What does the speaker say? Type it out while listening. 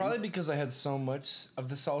Probably because I had so much of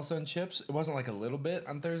the salsa and chips. It wasn't like a little bit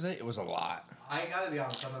on Thursday. It was a lot. I gotta be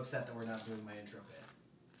honest, I'm upset that we're not doing my intro bit.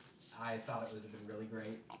 I thought it would have been really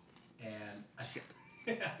great, and I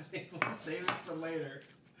think we'll save it for later.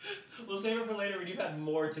 We'll save it for later when you've had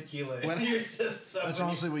more tequila in your system. That's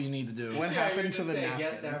honestly what you need to do. What happened to the napkins?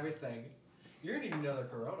 Yes to everything. You're gonna need another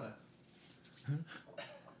Corona.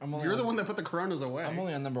 You're the one that put the Coronas away. I'm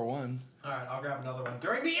only on number 1. All right, I'll grab another one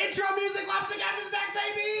during the intro music. Lobster Gas is back,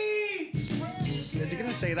 baby! Is he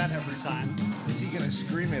gonna say that every time? Is he gonna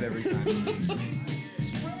scream it every time?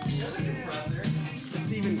 You're the compressor.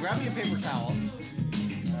 Steven, grab me a paper towel.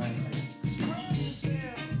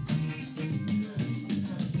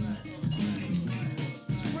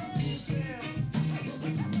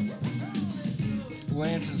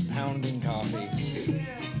 Lance is pounding coffee.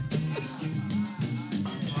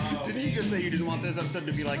 Didn't you just say you didn't want this episode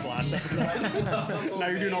to be like last episode? Now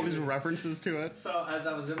you're doing all these references to it. So as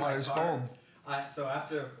I was in my car, so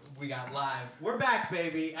after we got live, we're back,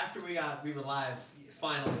 baby. After we were live,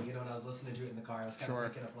 finally. You know, when I was listening to it in the car, I was kind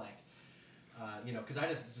of thinking of like, because I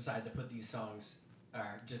just decided to put these songs,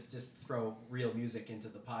 just throw real music into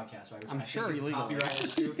the podcast. Right? I'm sure illegal. Copyright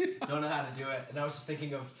issue. Don't know how to do it, and I was just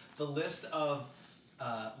thinking of the list of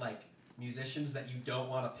like musicians that you don't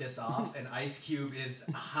want to piss off, and Ice Cube is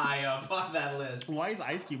high up on that list. Why is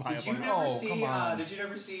Ice Cube high up on that? Did you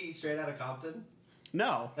never see Straight Outta Compton?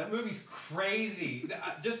 No. That movie's crazy.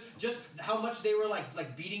 Just how much they were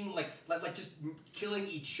like beating like just killing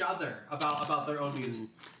each other about their own music.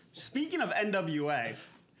 Speaking of NWA,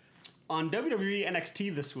 on WWE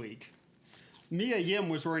NXT this week, Mia Yim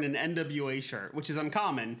was wearing an NWA shirt, which is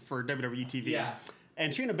uncommon for WWE TV. Yeah.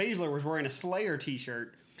 And Shayna Baszler was wearing a Slayer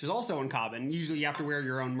t-shirt, which is also uncommon. Usually you have to wear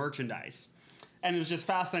your own merchandise. And it was just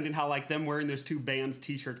fascinating how like them wearing those two bands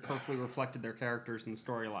t-shirts perfectly reflected their characters in the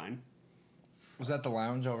storyline. Was that the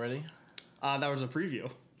lounge already? That was a preview.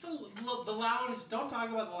 The lounge, don't talk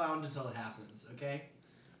about the lounge until it happens, okay?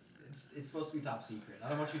 It's supposed to be top secret. I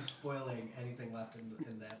don't want you spoiling anything left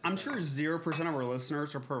in that. I'm sure 0% of our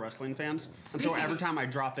listeners are pro wrestling fans. And so every time I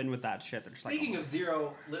drop in with that shit, they're just Speaking of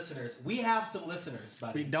 0 listeners, we have some listeners,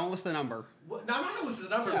 buddy. Don't list the number. No, I'm not going to list the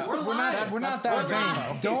number. Yeah, we're live. We're not that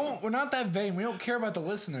vain. We're not that vain. We don't care about the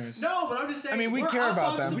listeners. No, but I'm just saying. I mean, we care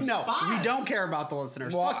about them. We don't care about the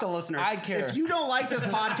listeners. Well, fuck the listeners. I care. If you don't like this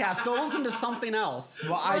podcast, go listen to something else.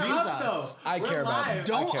 Well, I care about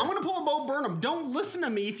them. I'm going to pull a Bo Burnham. Don't listen to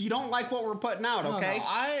me if you don't like what we're putting out, okay?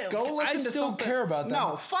 Go listen to still something. care about them.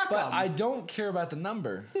 No, fuck them. But I don't care about the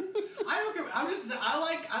number. I don't care.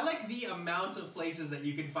 I like the amount of places that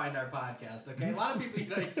you can find our podcast. Okay, a lot of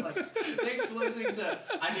people like thanks for listening to.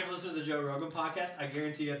 I never listened to the Joe Rogan podcast. I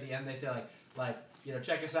guarantee you at the end they say like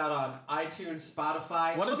check us out on iTunes,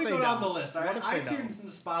 Spotify. Let me go down the list. All right, iTunes and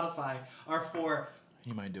Spotify are for.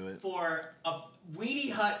 You might do it for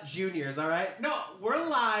Weenie Hut Juniors. All right, no, we're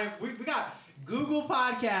live. We got Google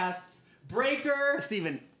Podcasts, Breaker,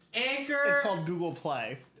 Steven, Anchor. It's called Google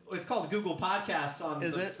Play. It's called Google Podcasts on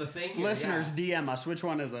the thing here. Listeners, DM us. Which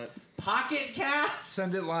one is it? Pocket Cast.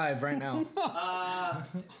 Send it live right now.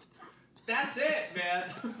 That's it, man.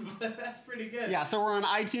 That's pretty good. Yeah, so we're on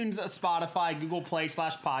iTunes, Spotify, Google Play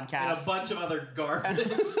 /podcast. And a bunch of other garbage.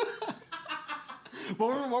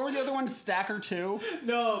 What were the other ones? Stacker 2?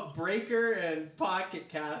 No, Breaker and Pocket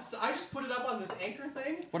Cast. I just put it up on this Anchor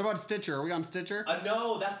thing. What about Stitcher? Are we on Stitcher?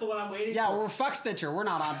 No, that's the one I'm waiting for. Yeah, we're fuck Stitcher. We're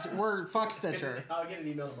not on. We're fuck Stitcher. I'll get an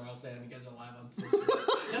email tomorrow saying you guys are live on Stitcher.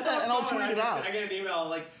 That's all. And I'll tweet it out. I get an email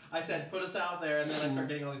like I said, put us out there, and then I start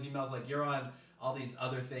getting all these emails like you're on all these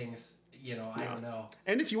other things. I don't know.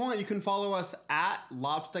 And if you want, you can follow us at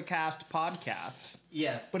Lobstercast Podcast.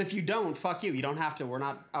 Yes. But if you don't, fuck you. You don't have to. We're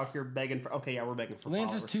not out here begging for... Okay, yeah, we're begging for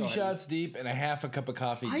Lance is 2 shots deep and a half a cup of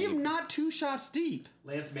coffee deep. I am not 2 shots deep.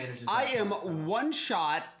 Lance manages I am 1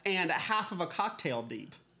 shot and a half of a cocktail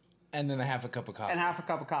deep. And then a half a cup of coffee. And half a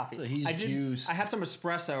cup of coffee. So he's juiced. I had some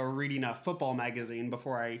espresso reading a football magazine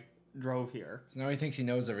before I drove here. So now he thinks he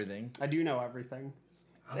knows everything. I do know everything.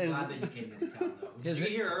 I'm glad that you came into town, though. Did you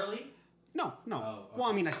get here early? No. Oh, okay. Well,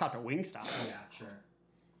 I mean, I stopped at Wingstop. Yeah, sure.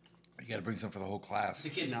 You got to bring some for the whole class. The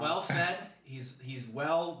kid's well fed. He's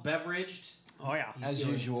well beveraged. Oh, yeah. As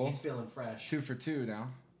usual. He's feeling fresh. 2 for 2 now.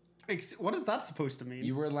 What is that supposed to mean?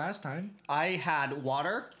 You were last time. I had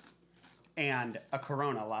water and a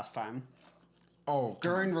Corona last time. Oh,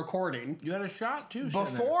 during recording. You had a shot too.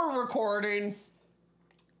 Before recording.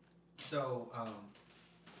 So,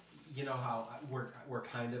 you know how we're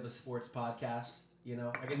kind of a sports podcast.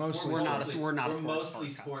 I guess we're mostly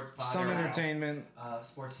sports podcast. Some entertainment.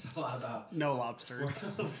 Sports is a lot about no lobsters.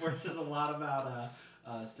 Sports is a lot about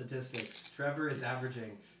statistics. Trevor is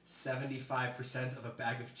averaging 75% of a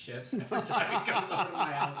bag of chips every time he comes over to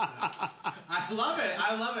my house now. I love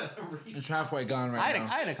it. I'm It's halfway gone I right now.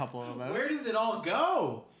 had a couple of those. Where does it all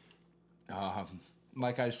go?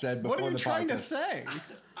 Like I said before What are you the trying podcast. to say?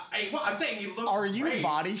 I'm saying he looks Are you great.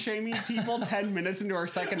 body shaming people 10 minutes into our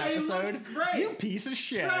second He episode? looks great. You piece of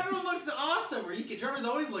shit. Trevor looks awesome. Trevor's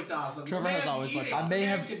always looked awesome. Trevor has always looked awesome.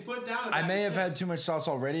 I may have had too much sauce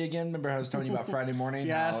already again. Remember how I was telling you about Friday morning?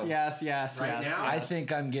 Yes, How yes. Right now? I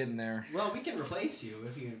think I'm getting there. Well, we can replace you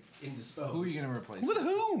if you're indisposed. Who are you going to replace? With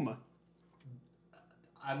whom?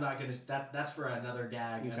 I'm not gonna. That's for another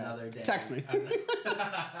gag, Okay. another day. Text me.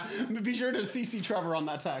 Be sure to CC Trevor on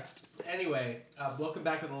that text. Anyway, welcome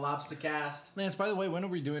back to the Lobster Cast. Lance, by the way, when are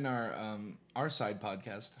we doing our side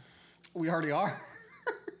podcast? We already are.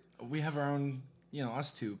 We have our own,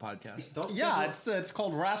 us two podcast. Yeah, it's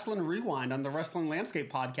called Wrestling Rewind on the Wrestling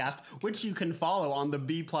Landscape podcast, which you can follow on the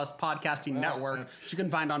B Plus Podcasting Network, that's- which you can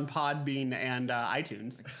find on Podbean and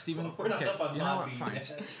iTunes. Steven, We're not up on you know what? Podbean Fine. yet.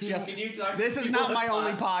 Steven, Can you talk? This to is people not my at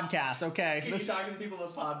only Pod- podcast, okay? Can This, you talk to the people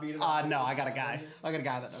at Podbean about? no, I got a guy. I got a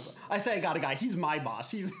guy that does it. I say I got a guy. He's my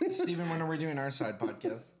boss. He's Steven, when are we doing our side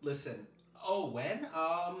podcast? Listen. Oh, when?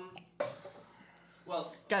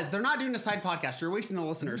 Well, guys. They're not doing a side podcast. You're wasting the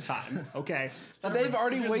listeners' time. Okay, They've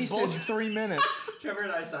already just wasted bullshit. 3 minutes. Trevor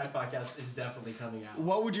and I's side podcast is definitely coming out.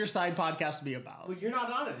 What would your side podcast be about? Well, you're not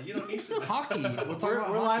on it. You don't need to. Hockey. We'll talk We're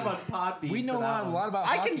about live on hockey. Podbean. We know for that a one. lot about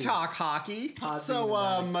I hockey. can talk hockey. Podbean So,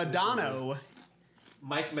 and that Madano,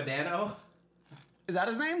 Mike Medano. is that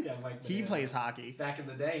his name? Yeah, Mike He Medano. plays hockey. Back in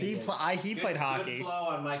the day, He did. played Good hockey. flow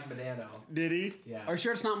on Mike Medano. Did he? Yeah. Are you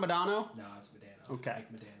sure it's not Madano? No, it's Medano. Okay.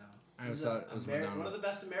 Mike Medano. I He's thought it was Madano. one of the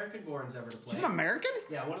best American-borns ever to play. He's an American?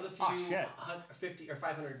 Yeah, one of the few Oh, shit. 50 or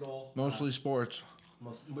 500 goal. Mostly sports.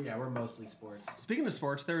 We're mostly sports. Speaking of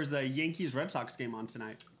sports, there's a Yankees-Red Sox game on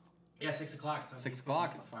tonight. Yeah, 6 o'clock. So 6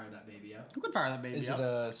 o'clock. Fire that baby up. Who could fire that baby Is up? it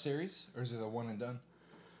a series or is it a one and done?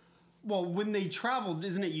 Well, when they travel,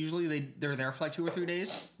 isn't it usually they're there for like 2 or 3 days?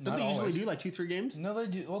 Don't Not they usually always. do like 2-3 games? No, they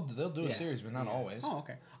do. Well, they'll do a Yeah. series, but not always. Oh,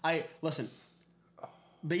 okay. Listen.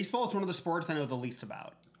 Baseball is one of the sports I know the least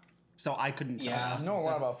about, so I couldn't tell. Yeah, I know a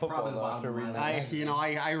lot about football probably the though after bottom reading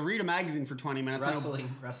line. that. I read a magazine for 20 minutes. Wrestling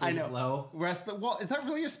I know. is low. Well, is that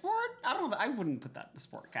really a sport? I don't know. I wouldn't put that in the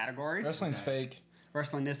sport category. Wrestling's fake.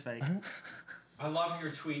 Wrestling is fake. I love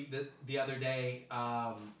your tweet the other day.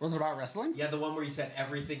 Was it about wrestling? Yeah, the one where you said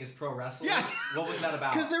everything is pro wrestling. Yeah. What was that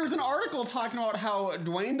about? Because there was an article talking about how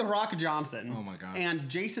Dwayne "The Rock" Johnson, Oh my God. and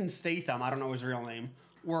Jason Statham, I don't know his real name,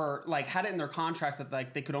 were like had it in their contract that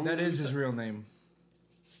like they could only. That is lose his real name.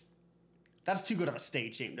 That's too good of a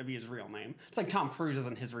stage name to be his real name. It's like Tom Cruise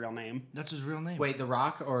isn't his real name. That's his real name. Wait, The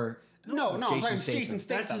Rock or No, I'm Jason sorry, it's Statham. Jason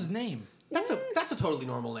Statham. that's his name. That's a totally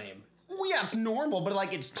normal name. Well, yeah, it's normal, but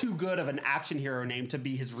like it's too good of an action hero name to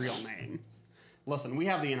be his real name. Listen, we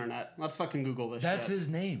have the internet. Let's fucking Google this That's shit. his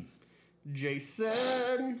name.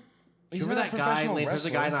 Jason. He's Remember not a that guy? professional There's a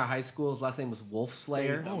wrestler. guy in our high school. His last name was Wolf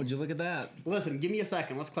Slayer. Oh, would you look at that? Listen, give me a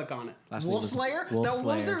second. Let's click on it. Last name Wolf was Slayer? Wolf That was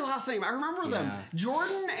Slayer. their last name. I remember them. Yeah.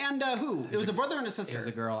 Jordan and who? It was a brother and a sister. It was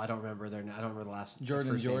a girl. I don't remember their. I don't remember the last. Jordan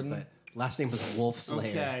the first Jordan? Name, but last name was Wolf Slayer.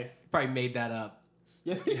 Okay. Probably made that up.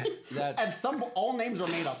 Yeah. that- At all names are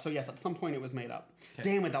made up. So yes, at some point it was made up.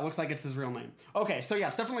 Damn it, that looks like it's his real name. Okay, so yeah,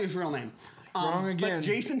 it's definitely his real name. Wrong again. But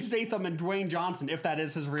Jason Statham and Dwayne Johnson, if that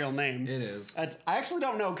is his real name. It is. I actually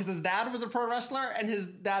don't know because his dad was a pro wrestler and his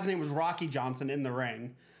dad's name was Rocky Johnson in the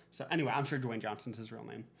ring. So anyway, I'm sure Dwayne Johnson's his real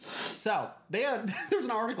name. So there was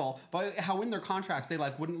an article about how in their contracts they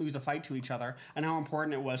like wouldn't lose a fight to each other and how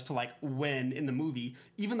important it was to like win in the movie,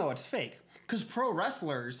 even though it's fake. Because pro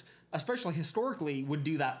wrestlers, especially historically, would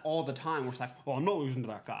do that all the time. Where it's like, oh, I'm not losing to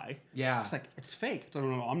that guy. Yeah. It's like, it's fake. So,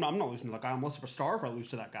 no, I'm not losing to that guy. I'm less of a star if I lose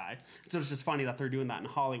to that guy. So it's just funny that they're doing that in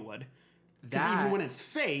Hollywood. Because That- even when it's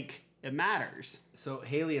fake, it matters. So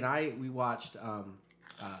Haley and I, we watched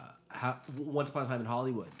Once Upon a Time in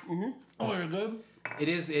Hollywood. Oh, you're good. It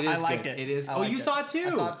is. I liked good. it. It is. I Oh, liked you it. saw it too. I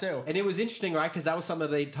saw it too. And it was interesting, right? Because that was something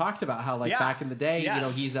they talked about. How like Yeah. back in the day, Yes. you know,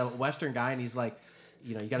 he's a Western guy, and he's like,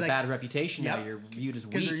 you know, you got a like- bad reputation now. Yep. You're viewed as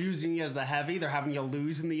Because weak. they're using you as the heavy. They're having you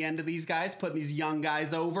lose in the end of these guys, putting these young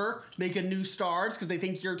guys over, making new stars because they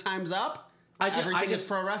think your time's up. Everything is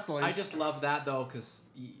pro wrestling. I just love that though, because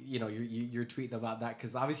you know you're tweeting about that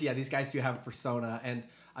because obviously yeah these guys do have a persona, and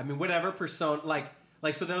I mean whatever persona like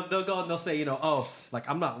so they'll go and they'll say, you know, oh, like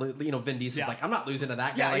I'm not you know, Vin Diesel's Yeah. like I'm not losing to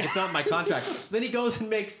that guy, Yeah, like yeah. it's not in my contract. Then he goes and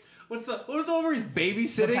makes what was the one where he's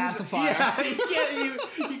babysitting? The pacifier. Yeah,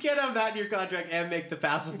 you can't have that in your contract and make the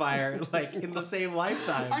pacifier like in the same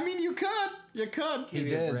lifetime. I mean, you could. You could. Give me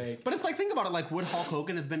did. a break. But it's like, think about it. Like, would Hulk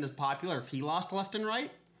Hogan have been as popular if he lost left and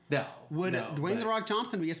right? No. Would no, Dwayne but- The Rock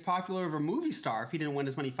Johnson be as popular of a movie star if he didn't win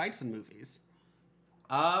as many fights in movies?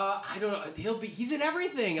 I don't know. He's in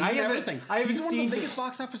everything. He's in everything. I haven't He's one seen of the biggest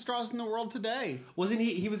box office draws in the world today. Wasn't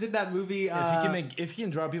he? He was in that movie. If he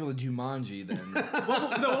can draw people to Jumanji, then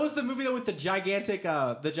What was the movie though with the gigantic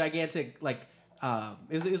like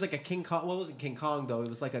it was like a King Kong. Well, it wasn't King Kong though. It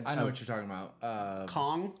was like a. I know what you're talking about.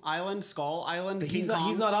 Kong Island, Skull Island. He's King Kong,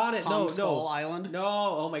 he's not on it. Kong, No, Skull no. Island. No.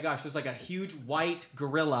 Oh my gosh. There's like a huge white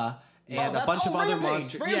gorilla. And a that- bunch of other Rampage,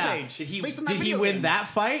 monsters. Rampage. Yeah. Based on that Did he video win game. that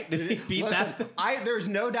fight? Did he beat Listen, that? there's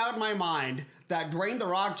no doubt in my mind that Dwayne The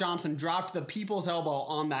Rock Johnson dropped the people's elbow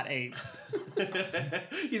on that ape.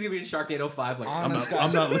 He's gonna be in Sharknado 5. Like On a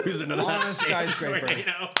I'm not losing to that. on a skyscraper.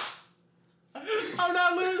 Tornado. I'm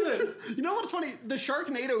not losing. You know what's funny? The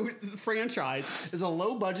Sharknado franchise is a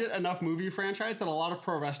low-budget enough movie franchise that a lot of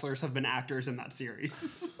pro wrestlers have been actors in that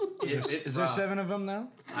series. Is there 7 of them now?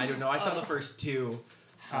 I don't know. I saw the first 2.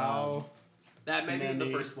 How That may be the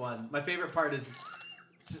many? first one. My favorite part is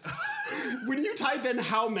when you type in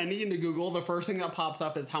 "how many" into Google, the first thing that pops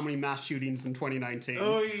up is how many mass shootings in 2019.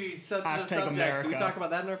 sensitive Hashtag subject. America. Can we talk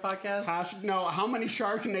about that in our podcast? No, how many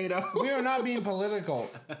Sharknado? We are not being political.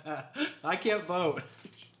 I can't vote.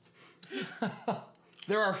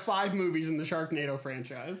 There are 5 movies in the Sharknado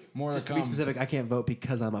franchise. More Just to to be come. specific, I can't vote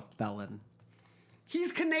because I'm a felon.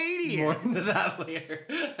 He's Canadian. More into that later.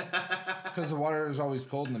 Because the water is always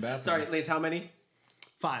cold in the bathroom. Sorry, Lance, how many?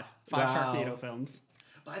 5 Wow. Sharknado films.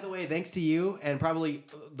 By the way, thanks to you and probably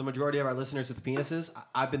the majority of our listeners with penises,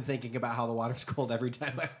 I've been thinking about how the water's cold every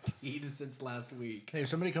time I've peed since last week. Hey, if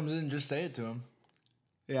somebody comes in, just say it to him.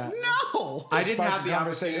 Yeah. No. I didn't Spark have a the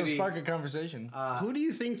conversation. opportunity. It'll spark a conversation. Who do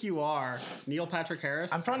you think you are, Neil Patrick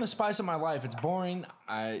Harris? I'm trying to spice up my life. It's boring.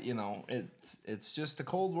 It's just a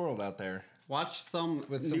cold world out there. Watch some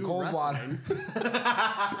With some new cold wrestling. water.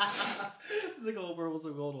 It's like a whole world with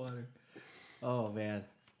some cold water. Oh man,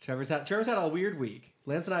 Trevor's had a weird week.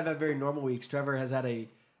 Lance and I have had very normal weeks. Trevor has had You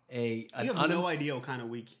have no idea what kind of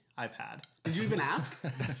week I've had. Did you even ask?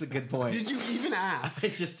 That's a good point. Did you even ask? I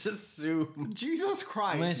just assume. Jesus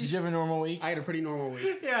Christ. Lance, did you have a normal week? I had a pretty normal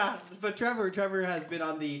week. Yeah, but Trevor has been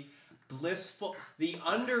on the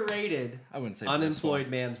underrated I wouldn't say unemployed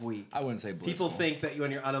man's week. I wouldn't say blissful. People think that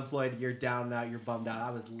when you're unemployed, you're down out, you're bummed out.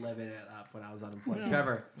 I was living it up when I was unemployed.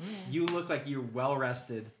 Trevor, you look like you're well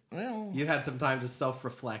rested. Well, You had some time to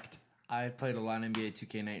self-reflect. I played a lot in NBA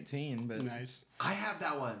 2K19, but Nice. I have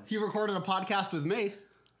that one. He recorded a podcast with me,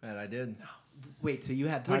 that I did. Wait, so you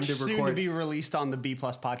had time which to soon record? to be released on the B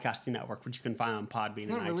Plus Podcasting Network, which you can find on Podbean It's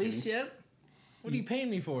and not iTunes. released yet. What are you paying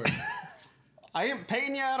me for? I ain't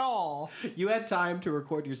paying you at all. You had time to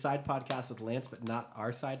record your side podcast with Lance, but not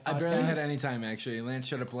our side podcast. I barely had any time, actually. Lance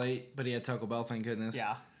showed up late, but he had Taco Bell, thank goodness.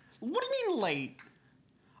 Yeah. What do you mean late?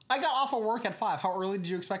 I got off of work at 5. How early did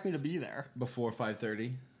you expect me to be there? Before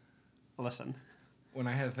 5:30, Listen, when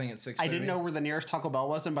I had a thing at 6:30. I didn't know where the nearest Taco Bell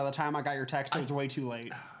was, and by the time I got your text, it was way too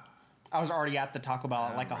late. I was already at the Taco Bell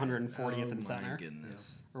at like 140th and Oh Center. my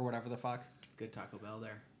goodness. Or whatever the fuck. Good Taco Bell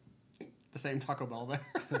there. The same Taco Bell there.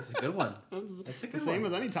 That's a good one. That's a the good same one.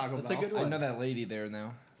 as any Taco That's Bell. a good I one. know that lady there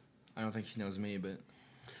now. I don't think she knows me, but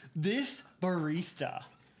This barista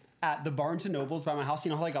at the Barnes & Nobles by my house,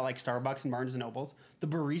 you know how they got like Starbucks and Barnes & Nobles? The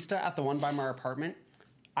barista at the one by my apartment,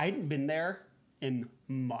 I hadn't been there in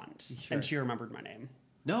months. Sure. And she remembered my name.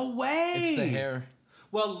 No way. it's the hair.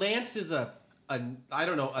 Well, Lance is a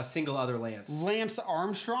single other Lance. Lance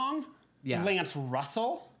Armstrong? Yeah. Lance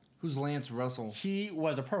Russell? Who's Lance Russell? He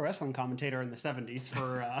was a pro wrestling commentator in the 70s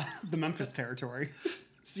for the Memphis territory,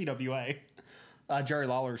 CWA. Jerry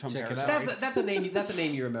Lawler's home Check it territory. out. That's a name. That's a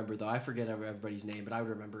name you remember though. I forget everybody's name, but I would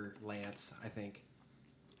remember Lance. I think.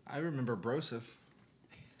 I remember Broseph.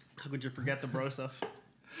 How could you forget the Broseph?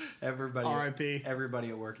 Everybody. R.I.P. Everybody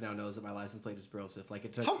at work now knows that my license plate is Broseph. Like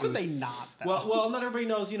it took. How it could was- they not? Though? Well, not everybody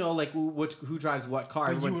knows. You know, like who drives what car.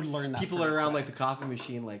 But you When would learn that People pretty are around quick. like the coffee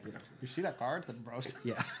machine, like you know. You see that card? It's Broseph.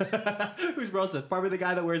 Yeah. Who's Broseph? Probably the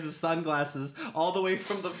guy that wears his sunglasses all the way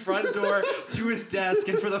from the front door to his desk,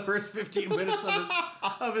 and for the first 15 minutes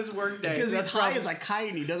of his work day. Because That's he's high probably- as a kite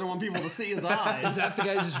and he doesn't want people to see his Is eyes. that the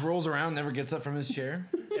guy who just rolls around, never gets up from his chair?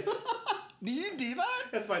 Do you do that?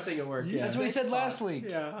 That's my thing at work. Yeah. That's what he said last week.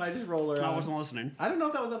 Yeah, I just roll around. I wasn't listening. I don't know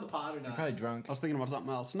if that was on the pod or not. Probably drunk. I was thinking about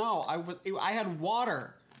something else. No, I had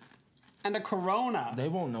water and a Corona They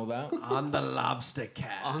won't know that. On the lobster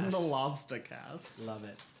cast. on the lobster cast. Love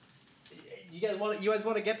it. You guys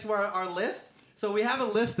want to get to our list? So we have a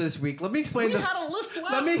list this week. Let me explain We had a list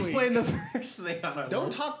last week. the first thing on our Don't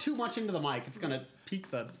list. talk too much into the mic. It's gonna peak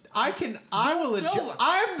the. I will adjust. Joe.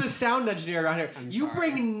 I'm the sound engineer around here. You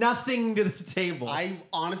sorry. bring nothing to the table. I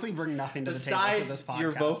honestly bring nothing to the table for this besides podcast.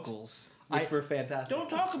 your vocals, which were fantastic. Don't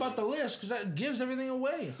talk about the list because that gives everything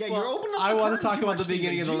away. Yeah, Well, you're opening up I the want to curtain talk too about the much,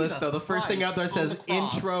 beginning of the Steven. list, though. The Jesus first thing out there Christ, on says the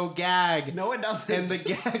cross. intro gag. No, it doesn't. And the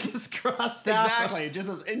gag is crossed out. Exactly. It just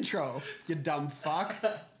says intro. You dumb fuck.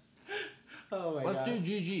 Oh my Let's god.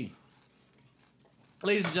 do GG.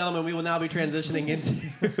 Ladies and gentlemen, we will now be transitioning into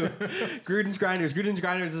Gruden's Grinders. Gruden's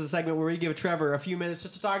Grinders is a segment where we give Trevor a few minutes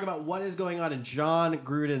just to talk about what is going on in John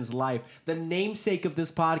Gruden's life, the namesake of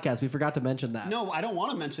this podcast. We forgot to mention that. No, I don't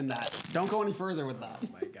want to mention that. Don't go any further with that. Oh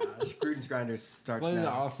my gosh. Gruden's Grinders starts Play the now.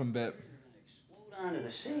 awesome bit. Explode onto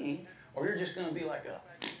the scene, or you're just gonna be like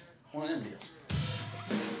one of them deals.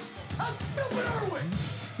 How stupid are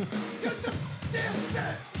we? Just a damn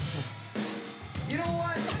sense. You know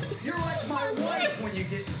what? You're like my wife when you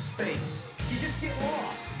get in space. You just get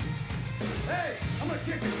lost. Hey, I'm gonna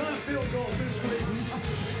kick a ton of field goals this week.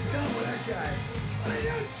 I'm done with that guy. What are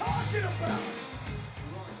you talking about?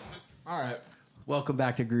 All right. Welcome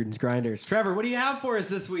back to Gruden's Grinders. Trevor, what do you have for us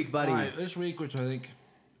this week, buddy? All right, this week, which I don't think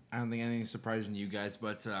anything's surprising to you guys,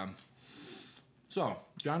 but so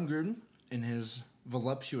John Gruden, in his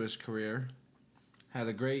voluptuous career, had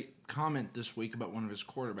a great comment this week about one of his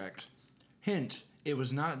quarterbacks. Hint: it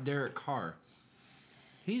was not Derek Carr.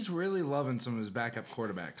 He's really loving some of his backup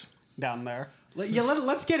quarterbacks. Down there.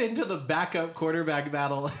 Let's get into the backup quarterback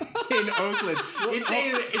battle in Oakland.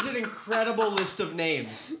 It's an incredible list of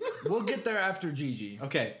names. We'll get there after Gigi.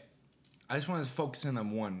 Okay. I just want to focus in on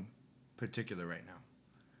one particular right now,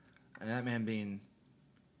 and that man being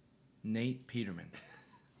Nate Peterman.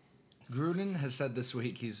 Gruden has said this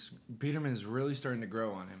week Peterman is really starting to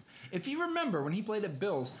grow on him. If you remember when he played at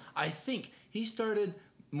Bills, I think he started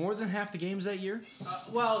more than half the games that year.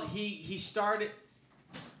 Well, he started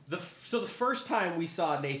the first time we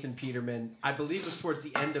saw Nathan Peterman, I believe, was towards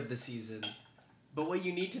the end of the season. But what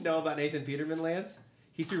you need to know about Nathan Peterman, Lance,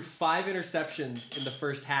 he threw 5 interceptions in the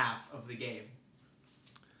first half of the game.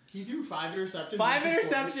 He threw 5 interceptions. 5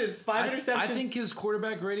 interceptions. 5 interceptions. I think his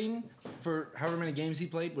quarterback rating for however many games he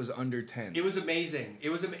played was under 10. It was amazing.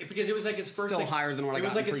 Because it was like his first. Still higher than what I got It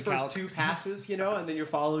was like in his pre-calc. first 2 passes, and then you're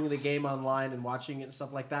following the game online and watching it and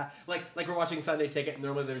stuff like that. Like we're watching Sunday Ticket, and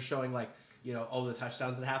normally they're showing all the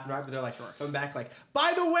touchdowns that happened, right? But they're like coming back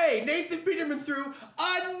by the way, Nathan Peterman threw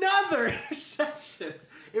another interception.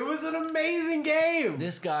 It was an amazing game.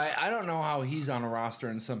 This guy, I don't know how he's on a roster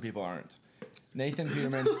and some people aren't. Nathan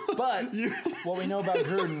Peterman. But what we know about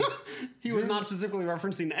Gruden, He was not specifically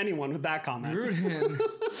referencing anyone with that comment.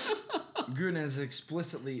 Gruden has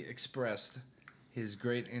explicitly expressed his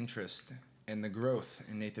great interest in the growth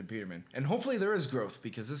in Nathan Peterman. And hopefully there is growth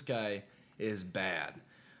because this guy is bad.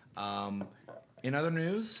 In other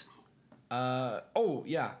news, the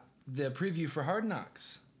preview for Hard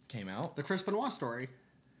Knocks came out, The Chris Benoit story.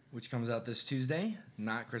 which comes out this Tuesday.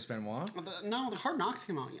 Not Chris Benoit. The Hard Knocks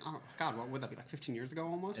came out. Oh, God, what would that be, 15 years ago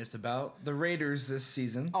almost? It's about the Raiders this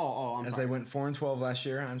season. I'm as sorry. they went 4-12 last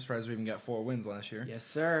year. I'm surprised we even got 4 wins last year. Yes,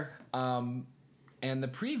 sir. And the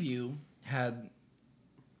preview had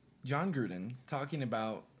John Gruden talking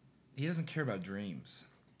about he doesn't care about dreams.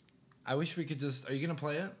 I wish we could just. Are you gonna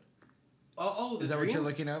play it? Oh, the Is that dreams? what you're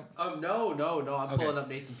looking up? Oh no! I'm Okay. pulling up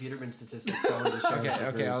Nathan Peterman statistics. So I'm just showing Okay,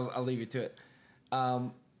 the group. I'll leave you to it.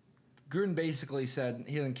 Gruden basically said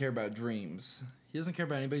he doesn't care about dreams. He doesn't care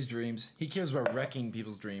about anybody's dreams. He cares about wrecking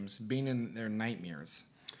people's dreams, being in their nightmares.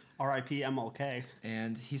 R.I.P. MLK.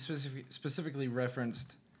 And he specifically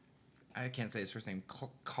referenced, I can't say his first name,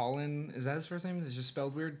 Colin, is that his first name? It's just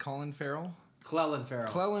spelled weird, Colin Farrell? Clellan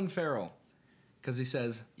Farrell. Clellan Farrell. Because he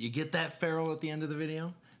says, you get that Farrell at the end of the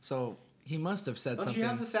video? So he must have said Don't something. you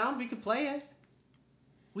have the sound? We could play it.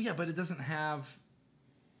 Well, yeah, but it doesn't have...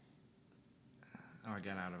 Oh, I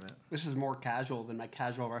got out of it. This is more casual than my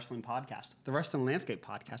casual wrestling podcast, the Wrestling Landscape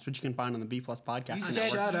podcast, which you can find on the B Plus podcast. You Network.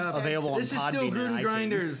 said- Shut up. Available This on is still Podbean and Gruden iTunes.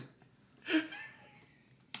 Grinders.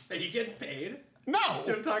 Are you getting paid? No. Do you want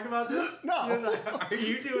to talk about this? No. Are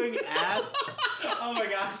you doing ads? Oh my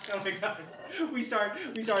gosh. We start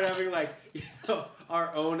having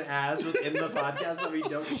our own ads within the podcast that we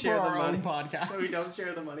don't share For the our money. own podcast. That we don't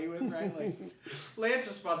share the money with, right? Lance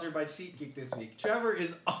is sponsored by SeatGeek this week. Trevor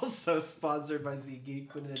is also sponsored by SeatGeek,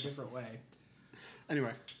 but in a different way.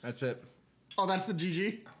 Anyway. That's it. Oh, that's the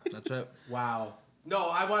GG? That's it. Wow. No,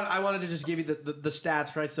 I wanted to just give you the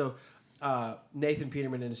stats, right? So Nathan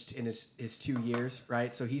Peterman in his 2 years,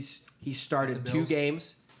 right? So he started The 2 Bills.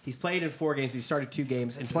 games. He's played in 4 games, but he started 2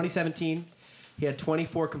 games. In 2017, he had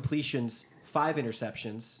 24 completions, 5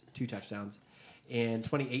 interceptions, 2 touchdowns. In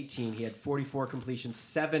 2018, he had 44 completions,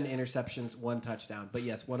 7 interceptions, 1 touchdown. But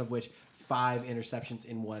yes, one of which 5 interceptions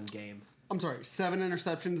in one game. I'm sorry, 7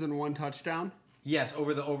 interceptions and 1 touchdown? Yes,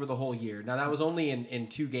 over the whole year. Now that was only in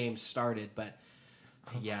 2 games started, but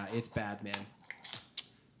yeah, it's bad, man.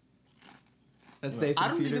 That's Nathan I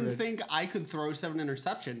don't Peterman. even think I could throw 7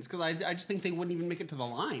 interceptions because I just think they wouldn't even make it to the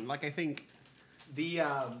line. Like, I think The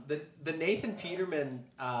Nathan Peterman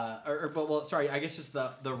I guess just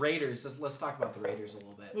the Raiders. Let's talk about the Raiders a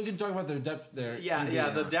little bit. We can talk about their depth there.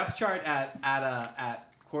 The depth chart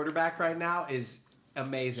at quarterback right now is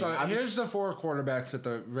amazing. So here's the 4 quarterbacks that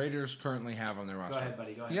the Raiders currently have on their roster. Go ahead,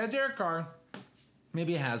 buddy. Go ahead. You got Derek Carr,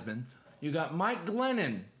 maybe a has-been. You got Mike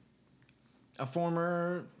Glennon, a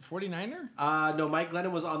former 49er? No, Mike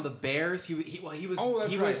Glennon was on the Bears. He was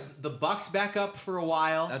right. was the Bucks backup for a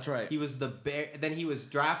while. That's right. He was then he was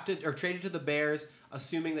drafted or traded to the Bears,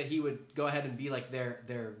 assuming that he would go ahead and be like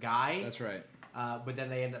their guy. That's right. But then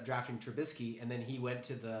they ended up drafting Trubisky, and then he went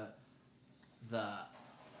to the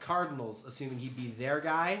Cardinals, assuming he'd be their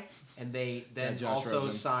guy, and they then also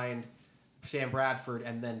Rosen. signed Sam Bradford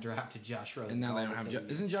and then drafted Josh Rosen. And now they don't have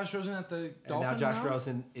isn't Josh Rosen at the Dolphins? And now Josh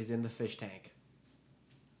Rosen is in the fish tank.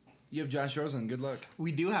 You have Josh Rosen. Good luck.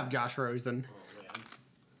 we do have Josh Rosen.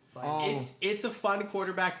 It's a fun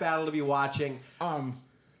quarterback battle to be watching.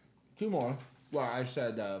 2 more. Well, I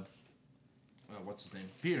said, what's his name?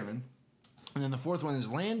 Peterman. And then the 4th one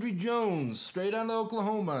is Landry Jones, straight out of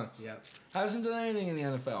Oklahoma. Yep. Hasn't done anything in the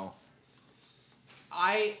NFL.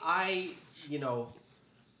 I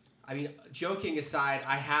mean, joking aside,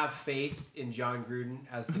 I have faith in John Gruden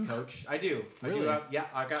as the coach. I do. Really?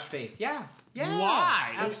 I got faith. Yeah.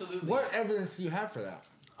 Why? Absolutely. What evidence do you have for that?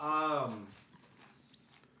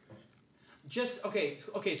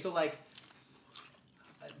 So like,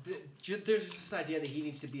 there's just this idea that he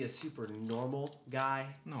needs to be a super normal guy.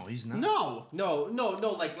 No, he's not. No. No,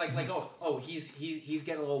 he's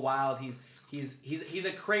getting a little wild. He's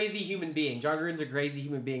a crazy human being. John Gruden's a crazy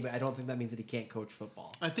human being, but I don't think that means that he can't coach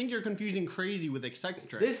football. I think you're confusing crazy with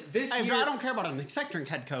eccentric. This Hey, year, I don't care about an eccentric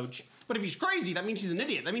head coach, but if he's crazy, that means he's an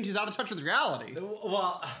idiot. That means he's out of touch with reality.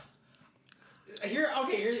 Well,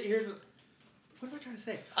 here's what am I trying to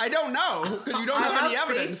say? I don't know because you don't have any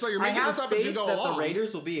evidence, so you're making this up as you go that along. the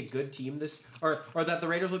Raiders will be a good team or that the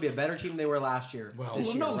Raiders will be a better team than they were last year. Well,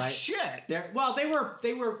 no right? shit. They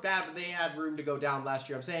were bad, but they had room to go down last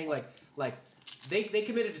year. I'm saying like they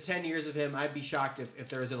committed to 10 years of him. I'd be shocked if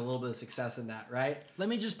there wasn't a little bit of success in that, right? Let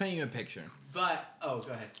me just paint you a picture. But go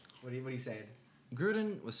ahead. What are you saying?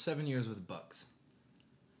 Gruden was 7 years with the Bucks.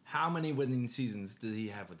 How many winning seasons did he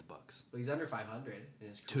have with the Bucks? Well, he's under 500 in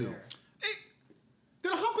his 2. career.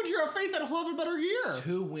 Then how could you have faith that he'll have a better year?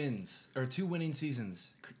 2 wins or 2 winning seasons.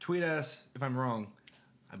 Tweet us if I'm wrong.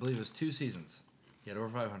 I believe it was 2 seasons. He had over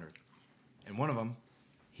 500, and one of them,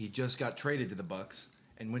 he just got traded to the Bucks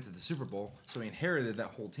and went to the Super Bowl, so he inherited that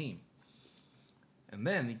whole team. And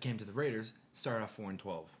then he came to the Raiders, started off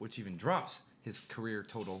 4-12, which even drops his career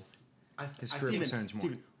total, his career percentage more.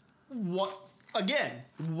 Steven,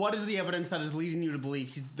 what is the evidence that is leading you to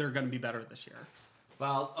believe they're going to be better this year?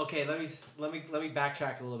 Well, okay, let me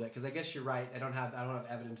backtrack a little bit because I guess you're right. I don't have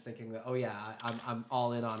evidence thinking that I'm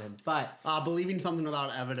all in on him. But Believing something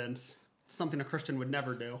without evidence, something a Christian would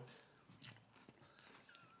never do.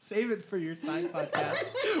 save it for your side podcast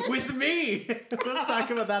with me. Let's talk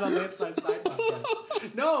about that on the side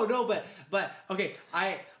podcast. No, but okay,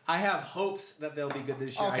 I have hopes that they'll be good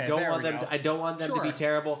this year. Okay, I don't want them to be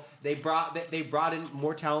terrible. They brought in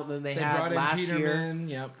more talent than they had last year. Peterman,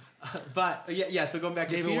 yep. But yeah. So going back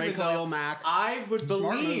to David Peterman, Wake, Khalil Mack. I would Smart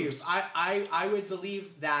believe moves. I would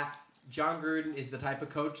believe that John Gruden is the type of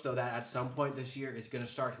coach though that at some point this year is going to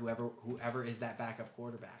start whoever is that backup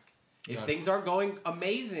quarterback. If things are going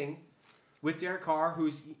amazing with Derek Carr,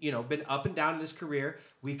 who's been up and down in his career,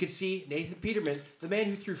 we could see Nathan Peterman, the man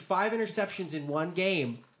who threw 5 interceptions in one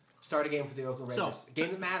game, start a game for the Oakland Raiders. A game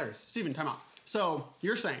that matters. Steven, time out. So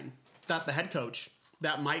you're saying that the head coach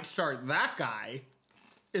that might start that guy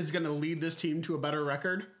is going to lead this team to a better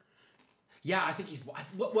record? Yeah, I think he's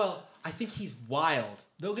wild.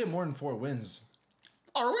 They'll get more than 4 wins.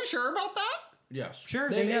 Are we sure about that? Yes. Sure,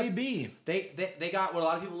 They they have have- AB. They got what a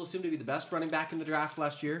lot of people assume to be the best running back in the draft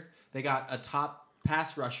last year. They got a top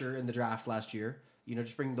pass rusher in the draft last year.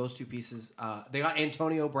 Just bringing those 2 pieces. They got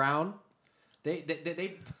Antonio Brown. They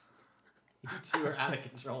you 2 are out of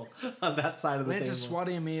control on that side of the Lance table. is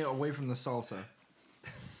swatting me away from the salsa.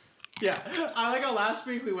 Yeah, I like how last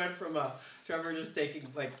week we went from Trevor just taking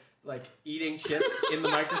like eating chips in the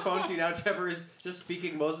microphone to now Trevor is just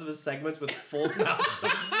speaking most of his segments with full mouths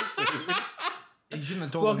of food. You shouldn't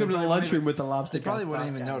have told Welcome them. to They the probably lunchroom wouldn't with the Lobster even- They probably Cast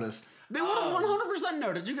wouldn't even podcast. notice. They would have 100%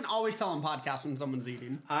 noticed. You can always tell on podcasts when someone's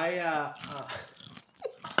eating. Oh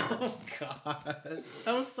god,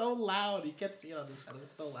 that was so loud. You can't see it on this side. It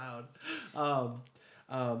was so loud.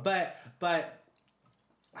 But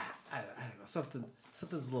I don't know. Something's a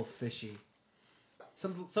little fishy.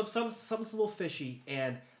 Something's a little fishy,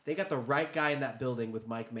 and they got the right guy in that building with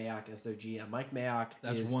Mike Mayock as their GM. Mike Mayock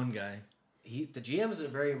That's is one guy. the GM is in a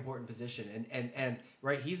very important position, and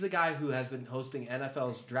right, he's the guy who has been hosting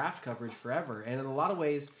NFL's draft coverage forever, and in a lot of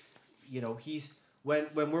ways, he's when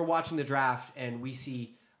we're watching the draft and we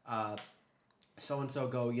see so and so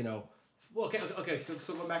go, okay,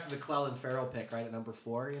 so going back to the Clelin Farrell pick, right, at number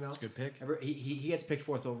 4, It's a good pick. he gets picked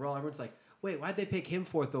 4th overall. Everyone's like, wait, why'd they pick him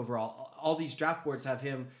 4th overall? All these draft boards have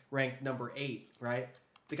him ranked number 8, right?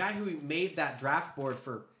 The guy who made that draft board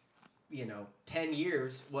for 10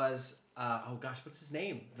 years was what's his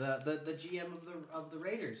name? The GM of the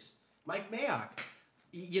Raiders, Mike Mayock.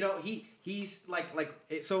 He's like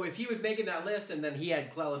so if he was making that list and then he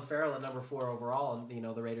had Clelin Farrell at number 4 overall,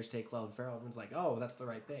 and the Raiders take Clelin Farrell, everyone's like, oh, that's the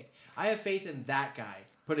right pick. I have faith in that guy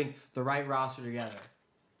putting the right roster together.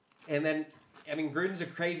 And then Gruden's a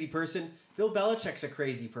crazy person. Bill Belichick's a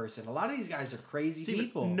crazy person. A lot of these guys are crazy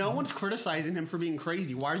people. No one's criticizing him for being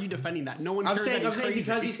crazy. Why are you defending that? No one I'm cares saying that he's crazy.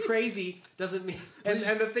 because he's crazy doesn't mean, and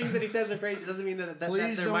the things that he says are crazy doesn't mean that there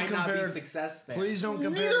might not be success there. Please don't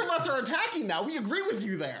compare. Neither of us are attacking now. We agree with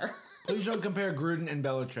you there. Please don't compare Gruden and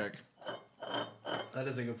Belichick. That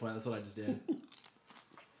is a good point. That's what I just did.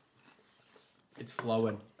 It's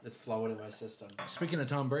flowing. It's flowing in my system. Speaking of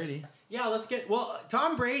Tom Brady, Yeah,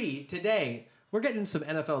 Tom Brady today. We're getting some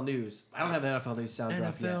NFL news. I don't have the NFL news sound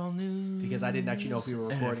drop yet NFL news because I didn't actually know if we were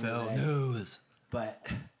recording NFL today. news. But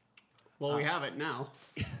Well, we have it now.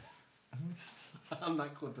 I'm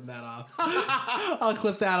not clipping that off. I'll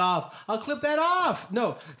clip that off.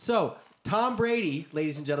 No. So Tom Brady,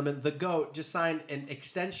 ladies and gentlemen, the GOAT, just signed an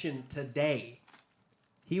extension today.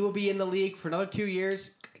 He will be in the league for another 2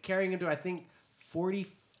 years, carrying him to, I think,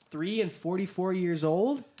 43 and 44 years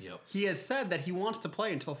old. Yep. He has said that he wants to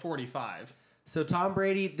play until 45. So Tom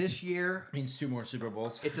Brady this year, Means 2 more Super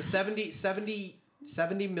Bowls. it's a 70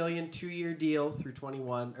 million 2-year deal through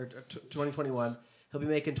 2021. He'll be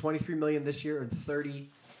making 23 million this year and 30.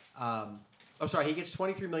 He gets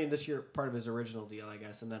 23 million this year, part of his original deal, I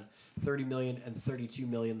guess, and then 30 million and 32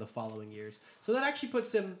 million the following years. So that actually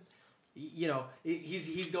puts him,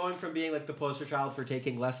 he's going from being like the poster child for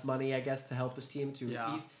taking less money, I guess, to help his team to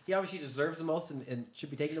he obviously deserves the most and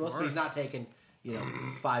should be taking the most, but he's not taking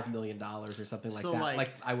 $5 million or something like So, that. like-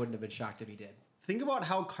 Like I wouldn't have been shocked if he did. Think about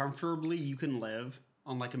how comfortably you can live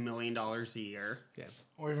on like $1 million a year. Yeah,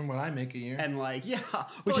 Or even what I make a year. And like, yeah.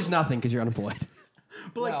 which is nothing because you're unemployed.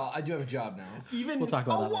 But like, Well, I do have a job now. even. We'll talk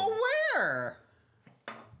about that well, where?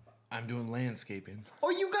 I'm doing landscaping. Oh,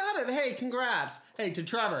 you got it. Hey, congrats. Hey, to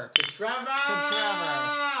Trevor. Trevor!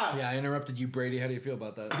 Yeah, I interrupted you, Brady. How do you feel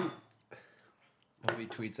about that? Hope he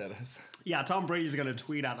tweets at us. Yeah, Tom Brady's going to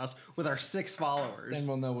tweet at us with our 6 followers. Then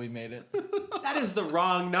we'll know we made it. That is the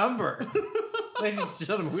wrong number. Ladies and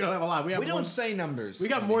gentlemen, we don't have a lot. We don't say numbers. We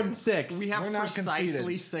got more than 6. We have We're not precisely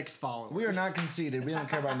conceited. 6 followers. We are not conceited. We don't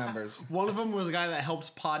care about numbers. One of them was a guy that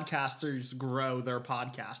helps podcasters grow their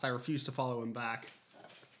podcast. I refuse to follow him back.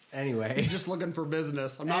 Anyway. He's just looking for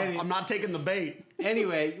business. I'm not taking the bait.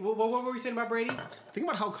 Anyway, what were we saying about Brady? Think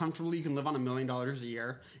about how comfortably you can live on $1 million a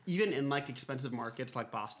year, even in like expensive markets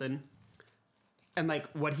like Boston. And like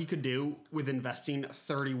what he could do with investing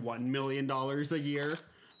 $31 million a year.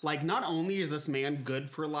 Like, not only is this man good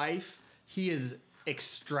for life, he is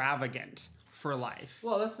extravagant for life.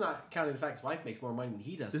 Well, that's not counting the fact his wife makes more money than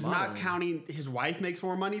he does. This is not counting his wife makes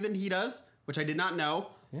more money than he does, which I did not know.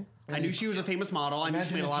 Yeah. I knew she was a famous model. I knew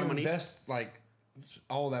she Imagine made a if lot you of money. invest like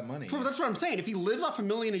all that money. Well, that's what I'm saying. If he lives off $1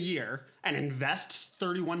 million a year and invests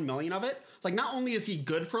 31 million of it, like not only is he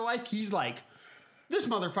good for life, he's like, this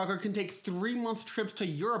motherfucker can take 3-month trips to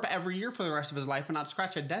Europe every year for the rest of his life and not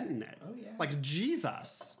scratch a dent in it. Oh, yeah. Like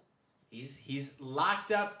Jesus. He's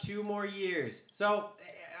locked up 2 more years. So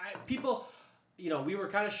people, we were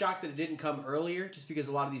kind of shocked that it didn't come earlier, just because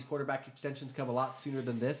a lot of these quarterback extensions come a lot sooner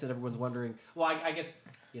than this, and everyone's wondering. Well, I guess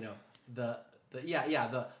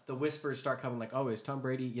the whispers start coming like, oh, is Tom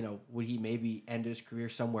Brady? Would he maybe end his career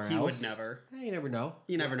somewhere else? He would never. You never know.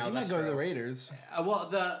 You never know. He might That's go to true. the Raiders. Well,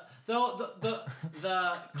 the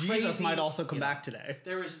Jesus crazy, might also come back today.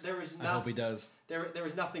 There was I hope he nothing. does. There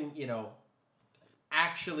was nothing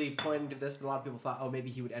actually pointing to this, but a lot of people thought, oh, maybe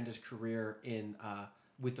he would end his career in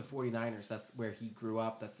with the 49ers. That's where he grew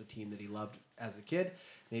up. That's the team that he loved as a kid.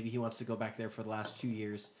 Maybe he wants to go back there for the last 2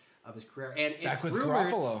 years. of his career. And it's Back with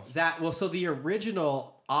rumored Garoppolo. that so the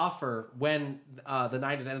original offer when the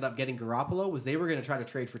Niners ended up getting Garoppolo was they were going to try to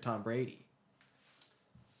trade for Tom Brady,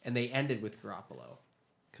 and they ended with Garoppolo.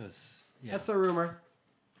 Because That's the rumor,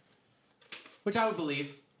 which I would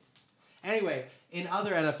believe. Anyway, in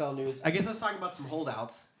other NFL news, I guess let's talk about some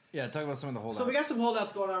holdouts. Yeah, talk about some of the holdouts. So we got some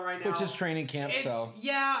holdouts going on right now. Which is training camp, so.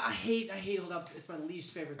 Yeah, I hate holdouts. It's my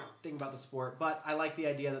least favorite thing about the sport, but I like the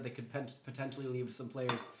idea that they could potentially leave some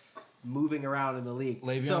players moving around in the league.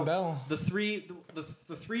 Le'Veon Bell. The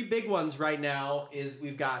three big ones right now is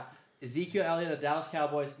we've got Ezekiel Elliott of Dallas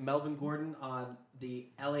Cowboys, Melvin Gordon on the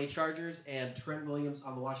LA Chargers, and Trent Williams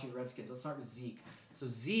on the Washington Redskins. Let's start with Zeke. So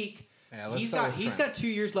Zeke, Yeah, he's got 2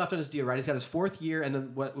 years left on his deal, right? He's got his 4th year, and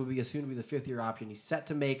then what would be assumed to be the 5th year option. He's set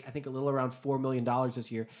to make, I think, a little around $4 million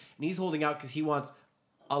this year, and he's holding out because he wants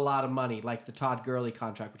a lot of money, like the Todd Gurley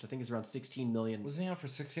contract, which I think is around $16 million. Wasn't he out for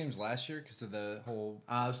 6 games last year because of the whole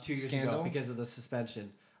It was 2 years scandal? ago because of the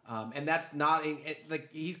suspension, and that's not like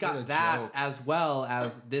he's got What a that joke. as well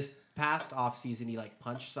as this past offseason he like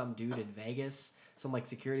punched some dude in Vegas, some like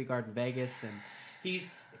security guard in Vegas, and he's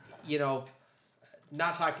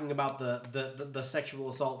not talking about the sexual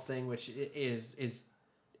assault thing, which is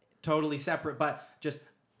totally separate, but just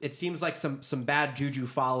it seems like some bad juju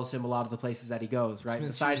follows him a lot of the places that he goes, right?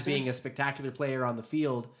 Besides being a spectacular player on the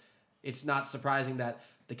field, it's not surprising that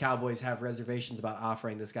the Cowboys have reservations about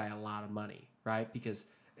offering this guy a lot of money, right? Because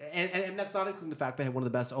and that's not including the fact they have one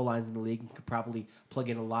of the best O-lines in the league and could probably plug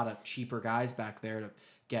in a lot of cheaper guys back there to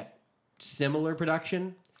get similar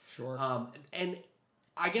production. Sure. And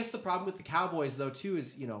I guess the problem with the Cowboys though too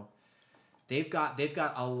is they've got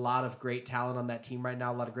a lot of great talent on that team right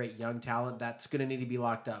now, a lot of great young talent that's going to need to be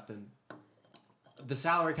locked up, and the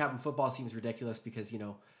salary cap in football seems ridiculous because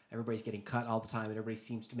everybody's getting cut all the time and everybody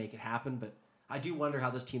seems to make it happen, but I do wonder how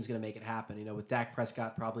this team's going to make it happen. With Dak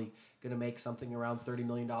Prescott probably going to make something around $30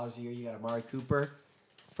 million a year. You got Amari Cooper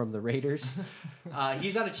from the Raiders.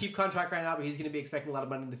 He's on a cheap contract right now, but he's going to be expecting a lot of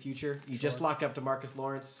money in the future. You just locked up DeMarcus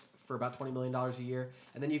Lawrence for about $20 million a year.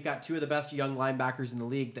 And then you've got 2 of the best young linebackers in the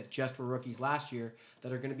league that just were rookies last year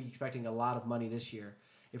that are going to be expecting a lot of money this year.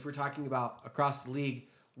 If we're talking about across the league,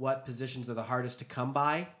 what positions are the hardest to come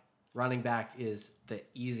by? Running back is the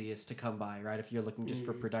easiest to come by, right? If you're looking just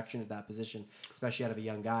for production at that position, especially out of a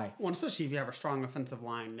young guy. Well, especially if you have a strong offensive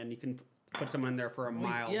line, then you can put someone in there for a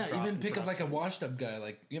mile. Yeah, drop even in pick up like a production. washed-up guy,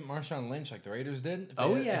 like get Marshawn Lynch, like the Raiders did.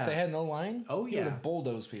 Yeah. If they had no line, Oh, he yeah. would have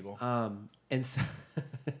bulldozed people. And so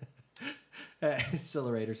he's still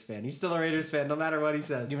a Raiders fan. He's still a Raiders fan, no matter what he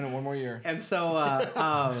says. Giving it one more year. And so,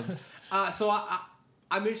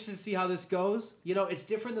 I'm interested to see how this goes. It's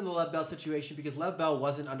different than the Lev Bell situation because Lev Bell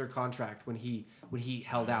wasn't under contract when he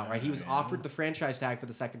held out, right? He was offered the franchise tag for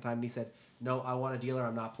the second time, and he said, "No, I want a deal or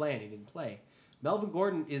I'm not playing." He didn't play. Melvin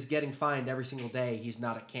Gordon is getting fined every single day. He's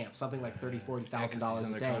not at camp, something like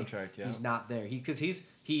 $40,000 a day. Contract, yeah. He's not there.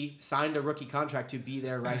 He signed a rookie contract to be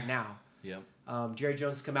there right now. Yep. Jerry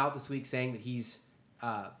Jones has come out this week saying that he's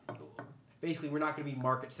basically we're not going to be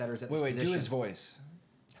market setters at this position. Do his voice.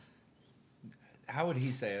 How would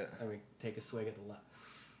he say it? Let me take a swig at the left.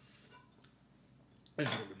 This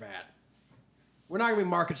is going to be bad. We're not going to be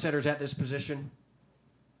market setters at this position.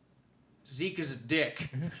 Zeke is a dick.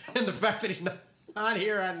 And the fact that he's not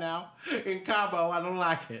here right now in Cabo, I don't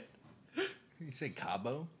like it. Did you say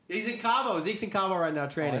Cabo? He's in Cabo. Zeke's in Cabo right now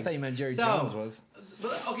training. Oh, I thought you meant Jerry Jones was.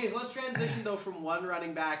 Okay, so let's transition, though, from one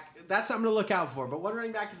running back. That's something to look out for. But one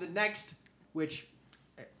running back to the next, which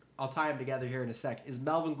I'll tie them together here in a sec, is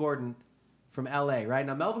Melvin Gordon from LA, right?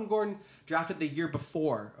 Now, Melvin Gordon drafted the year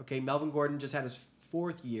before. Okay, Melvin Gordon just had his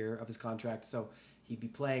 4th year of his contract, so he'd be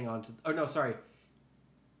playing on to... Oh, no, sorry.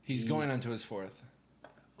 He's going on to his 4th.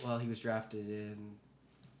 Well, he was drafted in...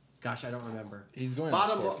 Gosh, I don't remember. He's going on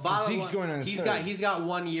his 4th. Zeke's going on his 3rd. He's got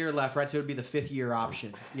 1 year left, right? So it would be the 5th year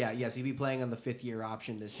option. Yeah, so he'd be playing on the 5th year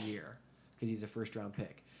option this year because he's a first-round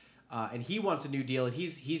pick. And he wants a new deal, and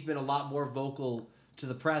he's been a lot more vocal to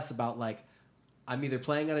the press about, like, I'm either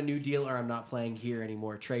playing on a new deal or I'm not playing here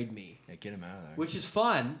anymore. Trade me. Yeah, get him out of there. Which is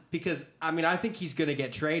fun because, I think he's going to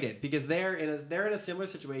get traded because they're in a similar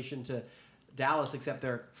situation to Dallas, except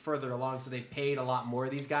they're further along, so they've paid a lot more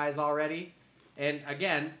of these guys already. And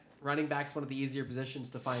again, running back's one of the easier positions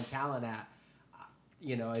to find talent at.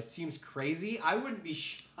 It seems crazy. I wouldn't be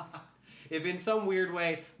shocked if in some weird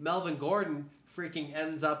way Melvin Gordon freaking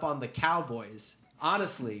ends up on the Cowboys.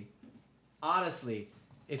 Honestly,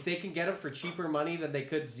 if they can get him for cheaper money than they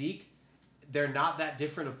could Zeke, they're not that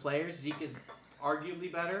different of players. Zeke is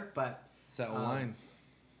arguably better, but It's that line.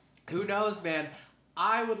 who knows, man?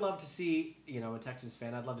 I would love to see, a Texans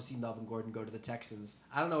fan, I'd love to see Melvin Gordon go to the Texans.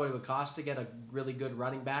 I don't know what it would cost to get a really good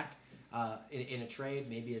running back, in a trade.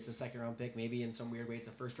 Maybe it's a second-round pick. Maybe in some weird way it's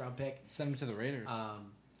a first-round pick. Send him to the Raiders.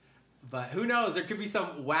 But who knows? There could be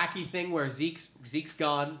some wacky thing where Zeke's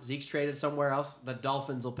gone. Zeke's traded somewhere else. The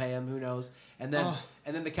Dolphins will pay him. Who knows? And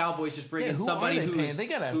then the Cowboys just bring in who somebody are they who paying? is, They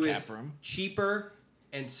gotta have who cap is room. cheaper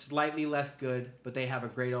and slightly less good, but they have a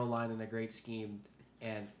great O-line and a great scheme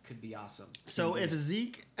and could be awesome. So if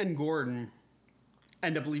Zeke and Gordon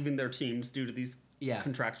end up leaving their teams due to these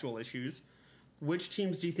contractual issues, which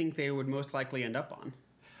teams do you think they would most likely end up on?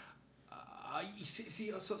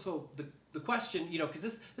 So the question,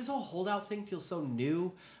 because this whole holdout thing feels so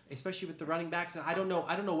new, especially with the running backs, and I don't know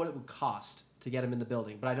what it would cost to get them in the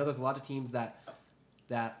building, but I know there's a lot of teams that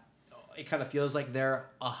it kind of feels like they're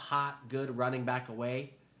a hot, good running back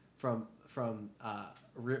away from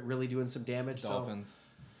really doing some damage. Dolphins.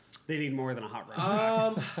 They need more than a hot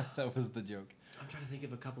running back. That was the joke. I'm trying to think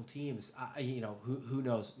of a couple teams. Who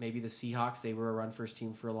knows? Maybe the Seahawks. They were a run-first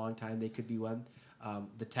team for a long time. They could be one.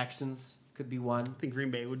 The Texans could be one. I think Green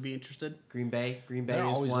Bay would be interested. Green Bay They're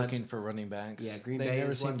is always one. looking for running backs. Yeah, Green They Bay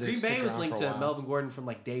never is seem one. to Green stick Bay was around linked for a to while. Melvin Gordon from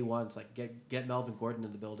like day one. It's like get Melvin Gordon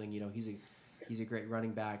in the building. He's a great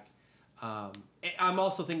running back. I'm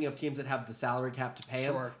also thinking of teams that have the salary cap to pay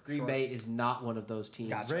him. Green Bay is not one of those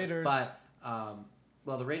teams. Gotcha. Raiders.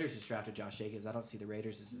 But the Raiders just drafted Josh Jacobs. I don't see the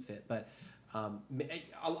Raiders as a fit. But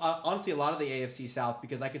honestly, a lot of the AFC South,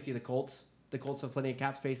 because I could see the Colts. The Colts have plenty of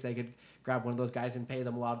cap space. They could grab one of those guys and pay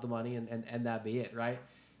them a lot of the money, and that'd be it, right?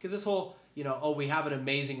 Because this whole, we have an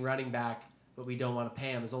amazing running back, but we don't want to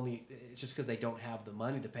pay him. It's just because they don't have the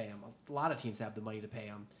money to pay him. A lot of teams have the money to pay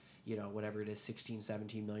him, whatever it is, $16,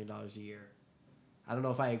 $17 million a year. I don't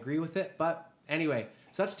know if I agree with it, but anyway,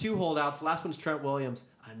 so that's two holdouts. The last one's Trent Williams,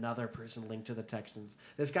 another person linked to the Texans.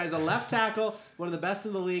 This guy's a left tackle, one of the best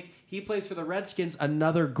in the league. He plays for the Redskins,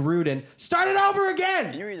 another Gruden. Start it over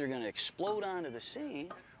again! You're either going to explode onto the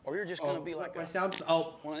scene, or you're just going to be like my a... sound.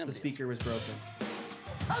 The speaker was broken.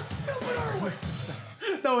 How stupid are we?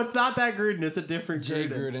 No, it's not that Gruden. It's a different Jay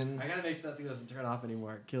Gruden. I gotta make sure that thing doesn't turn off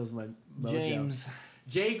anymore. It kills my mojo. James.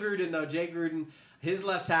 Jay Gruden, though. Jay Gruden, his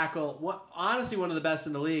left tackle, honestly one of the best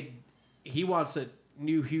in the league. He wants a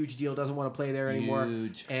new huge deal. Doesn't want to play there anymore.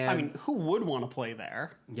 Huge. And who would want to play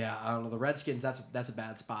there? yeah, I don't know. The Redskins, that's a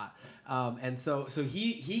bad spot. And so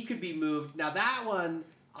he could be moved. Now that one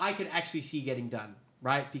I could actually see getting done,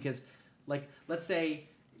 right? Because let's say,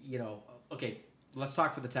 okay, let's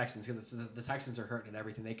talk for the Texans, because the Texans are hurting and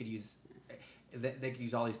everything. They could use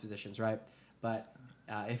all these positions, right? But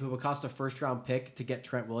if it would cost a first-round pick to get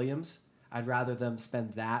Trent Williams, I'd rather them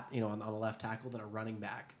spend that, on a left tackle than a running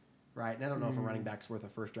back, right? And I don't know if a running back's worth a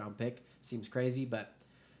first-round pick. Seems crazy, but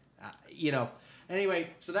Anyway,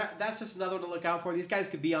 so that's just another one to look out for. These guys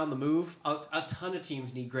could be on the move. A ton of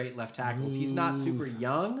teams need great left tackles. He's not super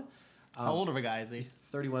young. How old of a guy is he? He's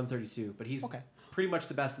 31, 32, but he's Okay. pretty much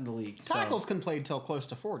the best in the league. Tackles can play till close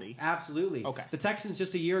to 40. Absolutely. Okay. The Texans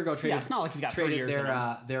just a year ago traded. Yeah, it's not like he's got 3 traded years in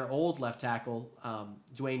him. their old left tackle,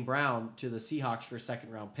 Dwayne Brown, to the Seahawks for a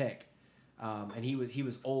second-round pick, and he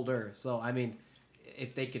was older. So I mean,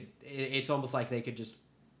 if they could, it's almost like they could just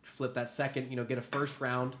flip that second, get a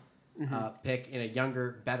first-round pick in a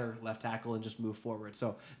younger, better left tackle and just move forward.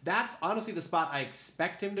 So that's honestly the spot I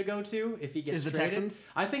expect him to go to if he gets Is the traded. Texans?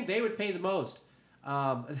 I think they would pay the most.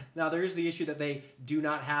 Now there is the issue that they do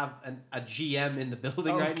not have a GM in the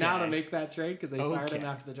building right now to Okay. make that trade because they fired him Okay.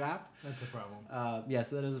 after the draft. That's a problem. Yes,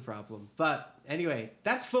 that is a problem. But anyway,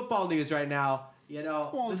 that's football news right now.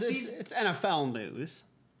 Well, the it's, season. it's NFL news.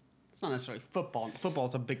 It's not necessarily football.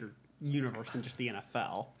 Football's a bigger universe than just the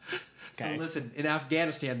NFL. So Okay. listen, in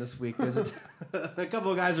Afghanistan this week, there's a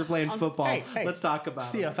couple of guys are playing football. Hey, Let's talk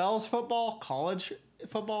about it. CFL's football. College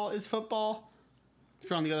football is football. If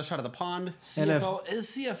you're on the other side of the pond. CFL is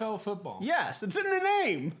CFL football. Yes, it's in the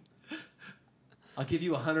name. I'll give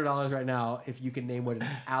you $100 right now if you can name what an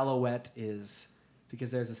Alouette is,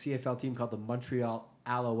 because there's a CFL team called the Montreal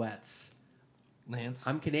Alouettes. Lance.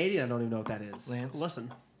 I'm Canadian. I don't even know what that is. Lance.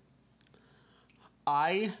 Listen,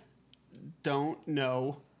 I don't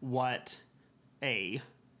know what a.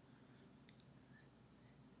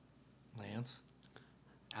 Lance.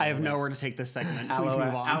 I have nowhere to take this segment. Please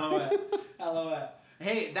move on. Alouette.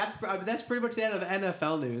 Hey, that's pretty much the end of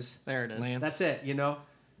NFL news. There it is. Lance. That's it.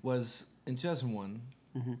 Was in 2001.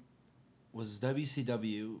 Was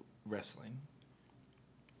WCW wrestling?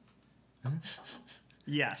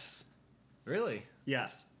 Yes. Really?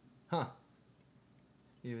 Yes. Huh.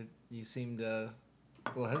 You seemed a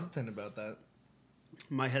little hesitant about that.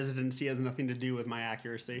 My hesitancy has nothing to do with my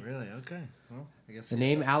accuracy. Really? Okay. Well, I guess The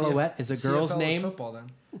name Alouette is a girl's CFL name. Football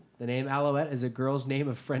then. The name Alouette is a girl's name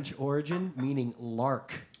of French origin, meaning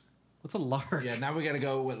lark. What's a lark? Yeah, now we gotta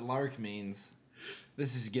go what lark means.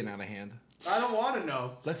 This is getting out of hand. I don't want to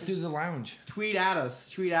know. Let's do the lounge. Tweet at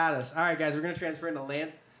us. All right, guys, we're going to transfer into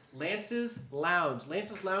Lance's Lounge.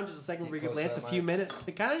 Lance's Lounge is a segment where we give Lance a few minutes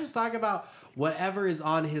to kind of just talk about whatever is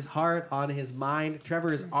on his heart, on his mind.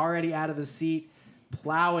 Trevor is already out of his seat,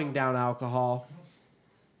 plowing down alcohol.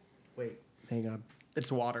 Wait, hang on.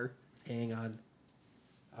 It's water. Hang on.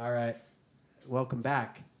 All right. Welcome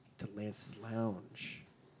back to Lance's Lounge.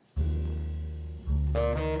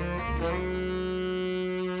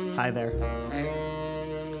 Hi there.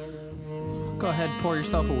 Go ahead, pour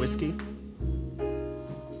yourself a whiskey.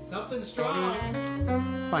 Something strong.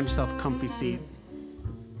 Find yourself a comfy seat.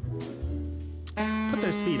 Put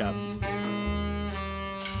those feet up.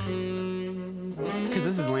 Because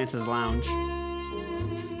this is Lance's Lounge.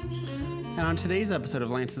 And on today's episode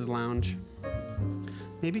of Lance's Lounge,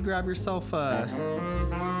 maybe grab yourself a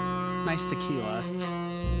nice tequila.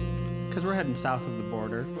 Because we're heading south of the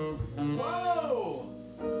border. Whoa!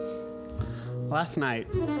 Last night,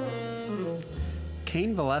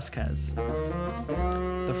 Cain Velasquez,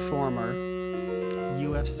 the former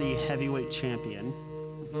UFC heavyweight champion,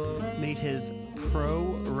 made his pro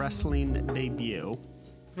wrestling debut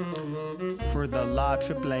for the La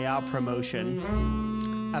AAA promotion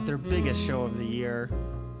at their biggest show of the year,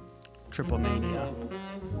 Triple Mania.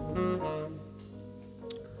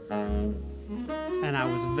 And I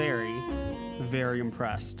was very, very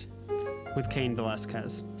impressed with Cain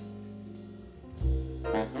Velasquez.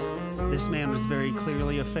 This man was very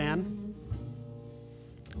clearly a fan,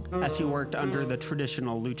 as he worked under the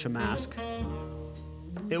traditional lucha mask.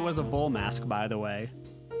 It was a bull mask, by the way.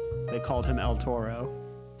 They called him El Toro.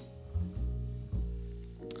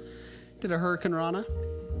 Did a Hurricane Rana.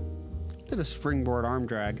 Did a springboard arm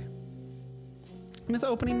drag. In his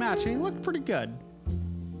opening match, and he looked pretty good.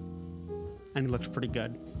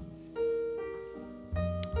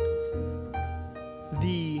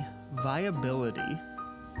 The viability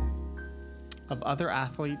of other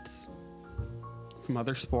athletes from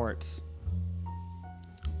other sports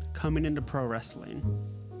coming into pro wrestling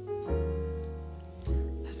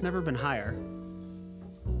has never been higher.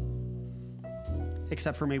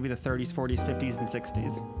 Except for maybe the 30s, 40s, 50s, and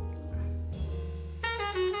 60s.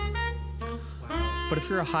 But if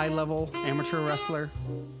you're a high-level amateur wrestler,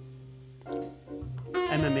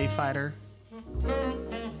 MMA fighter,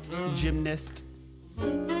 gymnast,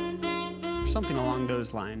 or something along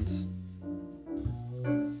those lines,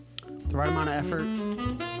 the right amount of effort,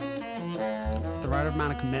 the right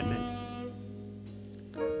amount of commitment,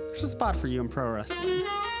 there's a spot for you in pro wrestling.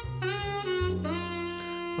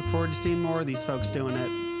 Look forward to seeing more of these folks doing it.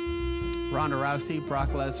 Ronda Rousey, Brock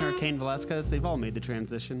Lesnar, Cain Velasquez, they've all made the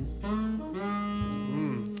transition.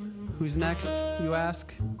 Who's next, you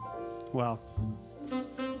ask? Well,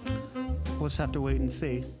 we'll just have to wait and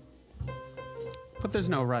see. But there's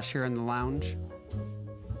no rush here in the lounge.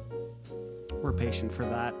 We're patient for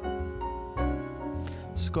that.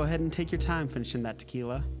 So go ahead and take your time finishing that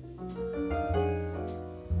tequila.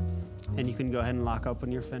 And you can go ahead and lock up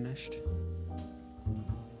when you're finished.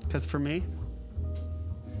 Because for me,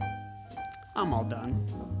 I'm all done.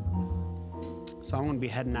 So I'm going to be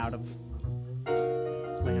heading out of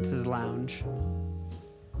Lance's Lounge.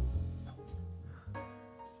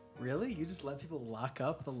 Really? You just let people lock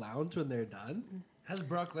up the lounge when they're done? Has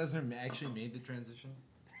Brock Lesnar actually made the transition?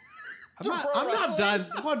 I'm not done.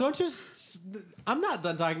 Well, don't just. I'm not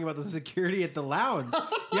done talking about the security at the lounge.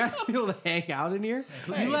 You have people to hang out in here.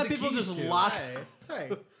 Hey, you let the people keys just to. lock.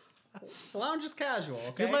 Hey. The lounge is casual,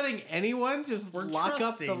 okay? You're letting anyone just We're lock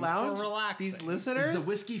up the trusting. lounge? We're relaxing. These listeners? Is the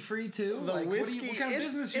whiskey free too? The Like, whiskey. what kind of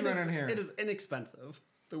business you running here? It is inexpensive.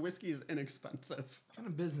 The whiskey is inexpensive. What kind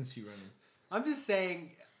of business you running? I'm just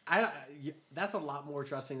saying, that's a lot more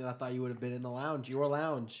trusting than I thought you would have been in the lounge. Your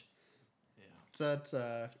lounge. It's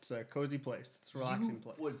a cozy place. It's a relaxing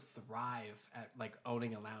place. Would thrive at like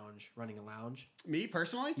owning a lounge, running a lounge. Me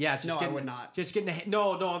personally? Yeah, just no, getting, I would not. Just getting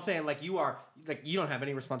no. I'm saying like you are like you don't have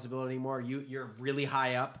any responsibility anymore. You're really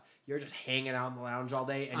high up. You're just hanging out in the lounge all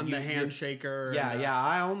day. And I'm the handshaker. Yeah, yeah.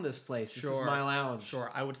 I own this place. This is my lounge. Sure,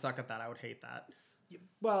 I would suck at that. I would hate that.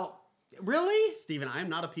 Well, really, Steven, I am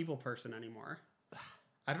not a people person anymore.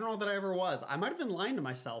 I don't know that I ever was. I might have been lying to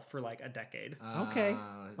myself for like a decade. Okay.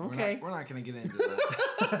 We're not going to get into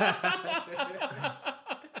that.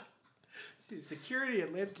 See, security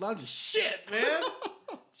at Lance's Lounge is shit, man.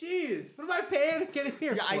 Jeez, what am I paying to get in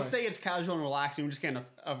here? Yeah, for? I say it's casual and relaxing. We just can't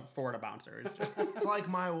afford a bouncer. It's just It's like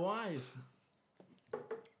my wife.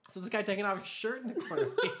 So this guy taking off his shirt in the corner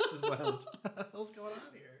of Lance's Lounge. What the hell's going on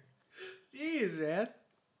here? Jeez, man.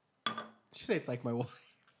 She say it's like my wife.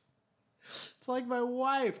 It's like my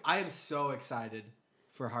wife. I am so excited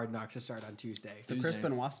for Hard Knocks to start on Tuesday. The Chris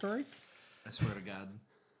Benoit story? I swear to God.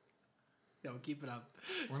 No, keep it up.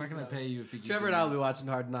 We're not going to pay you if you keep Trevor doing and I will that. be watching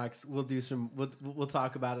Hard Knocks. We'll do some. We'll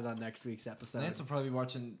talk about it on next week's episode. Lance will probably be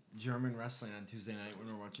watching German wrestling on Tuesday night when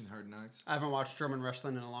we're watching Hard Knocks. I haven't watched German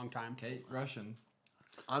wrestling in a long time. Okay, Russian.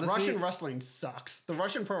 Honestly, Russian wrestling sucks. The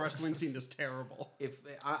Russian pro wrestling scene is terrible. if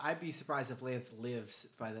I'd be surprised if Lance lives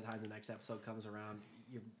by the time the next episode comes around.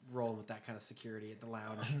 You're rolling with that kind of security at the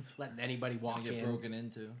lounge, letting anybody walk Gonna get in. broken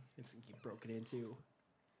into. It's gonna get broken into.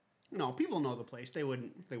 No, people know the place. They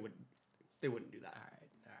wouldn't do that.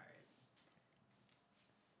 All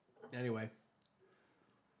right. Anyway,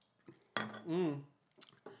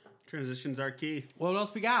 Transitions are key. what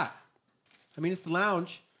else we got? I mean, it's the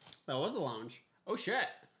lounge. That was the lounge. Oh shit.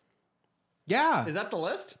 Yeah. Is that the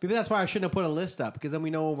list? Maybe that's why I shouldn't have put a list up, because then we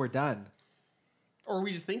know when we're done. Or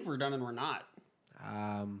we just think we're done and we're not.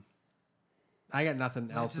 I got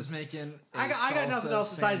nothing else. Lance is making. I got nothing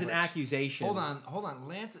else besides an accusation. Hold on.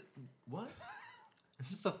 Lance, what? It's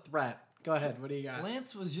just a threat. Go ahead. What do you got?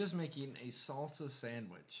 Lance was just making a salsa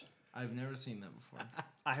sandwich. I've never seen that before.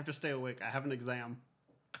 I have to stay awake. I have an exam.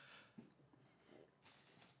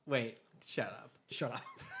 Wait. Shut up. Shut up.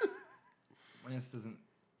 Lance doesn't.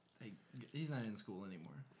 He's not in school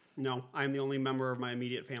anymore. No, I'm the only member of my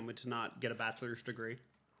immediate family to not get a bachelor's degree.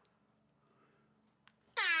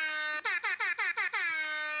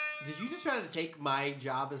 Did you just try to take my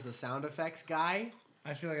job as the sound effects guy?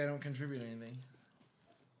 I feel like I don't contribute anything.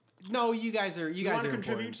 No, you guys are. You guys want are to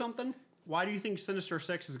contribute important. something? Why do you think Sinister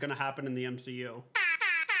Six is going to happen in the MCU?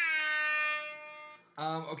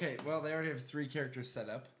 Okay, well, they already have 3 characters set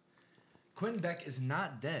up. Quentin Beck is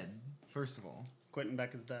not dead, first of all. Quentin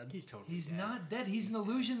Beck is dead. He's totally. He's dead. not dead. He's an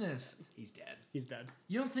illusionist. He's dead. He's dead.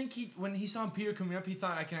 You don't think when he saw Peter coming up, he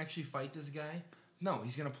thought, I can actually fight this guy? No,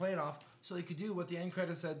 he's going to play it off so he could do what the end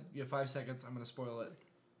credits said. You have 5 seconds. I'm going to spoil it.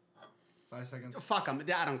 5 seconds. Fuck him.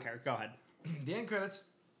 I don't care. Go ahead. The end credits.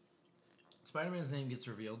 Spider-Man's name gets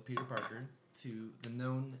revealed, Peter Parker, to the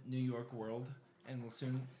known New York world, and will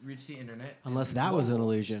soon reach the internet. Unless and that was an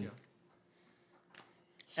global illusion. scale.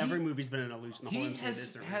 Every movie's been an illusion. The whole He MCU has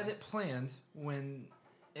isn't had real. it planned when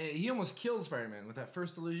he almost killed Spider-Man with that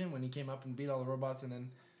first illusion when he came up and beat all the robots, and then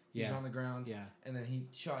he was Yeah. on the ground. Yeah. And then he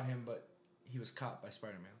shot him, but he was caught by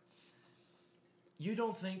Spider-Man. You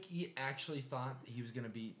don't think he actually thought he was going to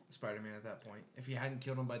beat Spider-Man at that point? If he hadn't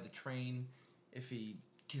killed him by the train, if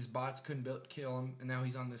his bots couldn't kill him, and now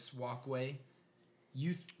he's on this walkway,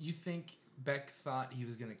 you think Beck thought he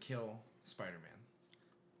was going to kill Spider-Man?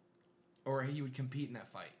 Or he would compete in that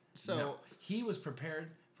fight? So- No. He was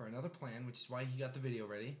prepared for another plan, which is why he got the video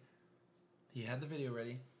ready. He had the video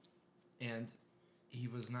ready, and he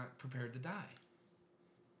was not prepared to die.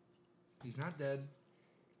 He's not dead.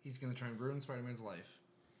 He's going to try and ruin Spider-Man's life.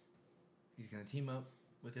 He's going to team up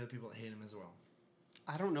with the other people that hate him as well.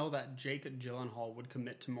 I don't know that Jake Gyllenhaal would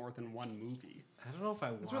commit to more than one movie. I don't know if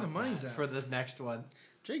I want where the money's that at. for the next one.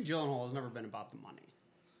 Jake Gyllenhaal has never been about the money.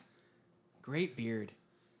 Great beard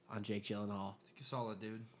on Jake Gyllenhaal. He's a solid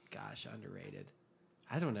dude. Gosh, underrated.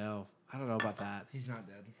 I don't know. I don't know about that. He's not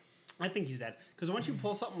dead. I think he's dead. Because once you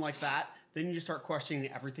pull something like that, then you just start questioning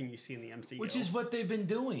everything you see in the MCU. Which is what they've been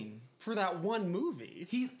doing. for that one movie.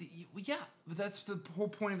 Yeah, but that's the whole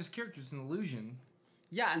point of his character. It's an illusion.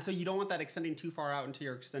 Yeah, and so you don't want that extending too far out into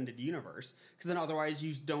your extended universe, because then otherwise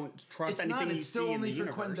you don't trust anything you It's see still in only the for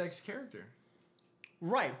universe. Quentin Beck's character.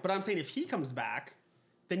 Right, but I'm saying if he comes back,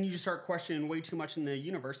 then you just start questioning way too much in the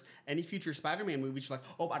universe. Any future Spider-Man movies, you're like,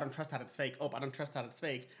 oh, I don't trust that it's fake. Oh, I don't trust that it's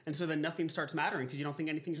fake. And so then nothing starts mattering because you don't think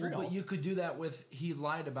anything's real. But you could do that with he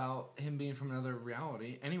lied about him being from another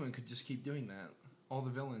reality. Anyone could just keep doing that. All the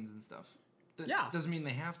villains and stuff. Yeah. Doesn't mean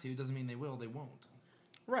they have to. Doesn't mean they will. They won't.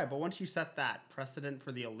 Right, but once you set that precedent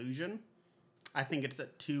for the illusion, I think it's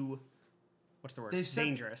too, what's the word?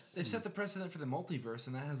 Dangerous. They've set the precedent for the multiverse,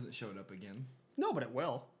 and that hasn't showed up again. No, but it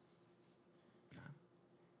will.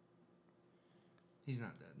 He's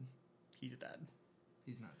not dead. He's dead.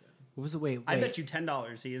 He's not dead. What was it? Wait. I bet you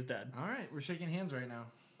 $10 he is dead. All right, we're shaking hands right now.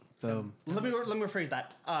 Boom. Let me rephrase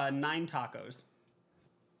that. 9 tacos.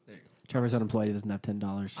 There you go. Trevor's unemployed. He doesn't have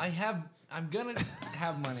 $10. I'm gonna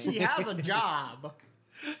have money. He has a job.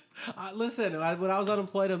 Listen, when I was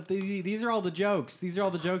unemployed, these are all the jokes. These are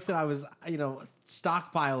all the jokes that I was,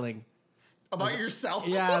 stockpiling. About yourself?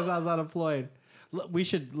 Yeah, as I was unemployed. We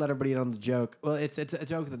should let everybody in on the joke. Well, it's a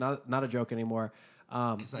joke that not a joke anymore.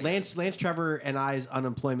 Lance, Trevor, and I's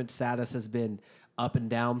unemployment status has been up and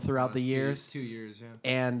down throughout the years. 2 years, yeah.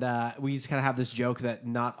 And we just kind of have this joke that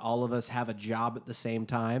not all of us have a job at the same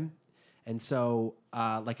time. And so,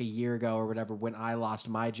 like a year ago or whatever, when I lost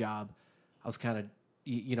my job, I was kind of,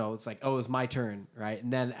 it's like, oh, it was my turn, right?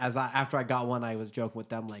 And then after I got one, I was joking with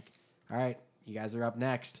them like, all right, you guys are up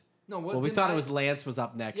next. No, what? Well, we thought it was Lance was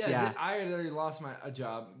up next. Yeah. I had already lost a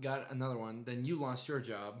job, got another one. Then you lost your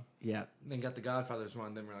job. Yeah. Then got the Godfather's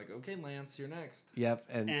one. Then we're like, okay, Lance, you're next. Yep.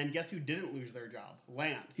 And guess who didn't lose their job?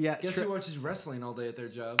 Lance. Yeah. Guess who watches wrestling all day at their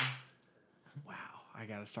job? Wow, I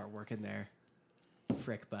gotta start working there.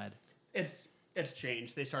 Frick, bud. It's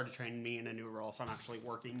changed. They started training me in a new role, so I'm actually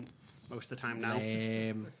working most of the time now.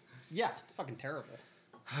 Lame. Yeah, it's fucking terrible.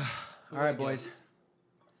 All right, boys.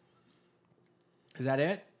 Is that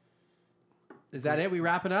it? Is that it? We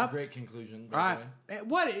wrapping up? Great conclusion. All right.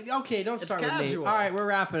 What? Okay, don't start with me. casual. All right, we're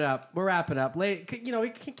wrapping up. Late. We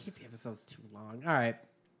can't keep the episodes too long. All right.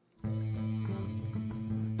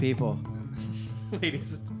 People.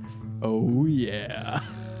 Ladies. Oh, yeah.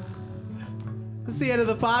 That's the end of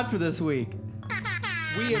the pod for this week.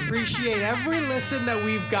 We appreciate every listen that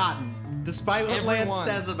we've gotten, despite what Everyone. Lance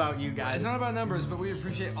says about you guys. It's not about numbers, but we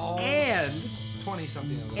appreciate all And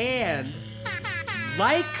 20-something of them. And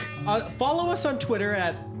follow us on Twitter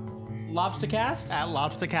at Lobstercast. At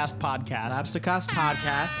Lobstercast Podcast. Lobstercast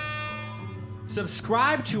Podcast.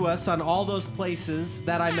 Subscribe to us on all those places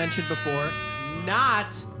that I mentioned before.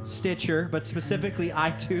 Not Stitcher, but specifically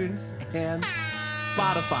iTunes and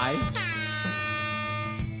Spotify.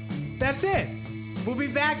 That's it. We'll be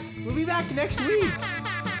back next week.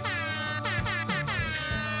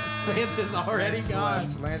 Lance is already gone.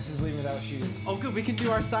 Lance is leaving without shoes. Oh, good. We can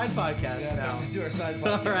do our side podcast Yeah, now. time to do our side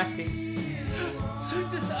All podcast. right.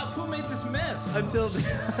 Sweep this up. Who made this mess?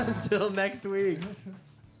 Until next week.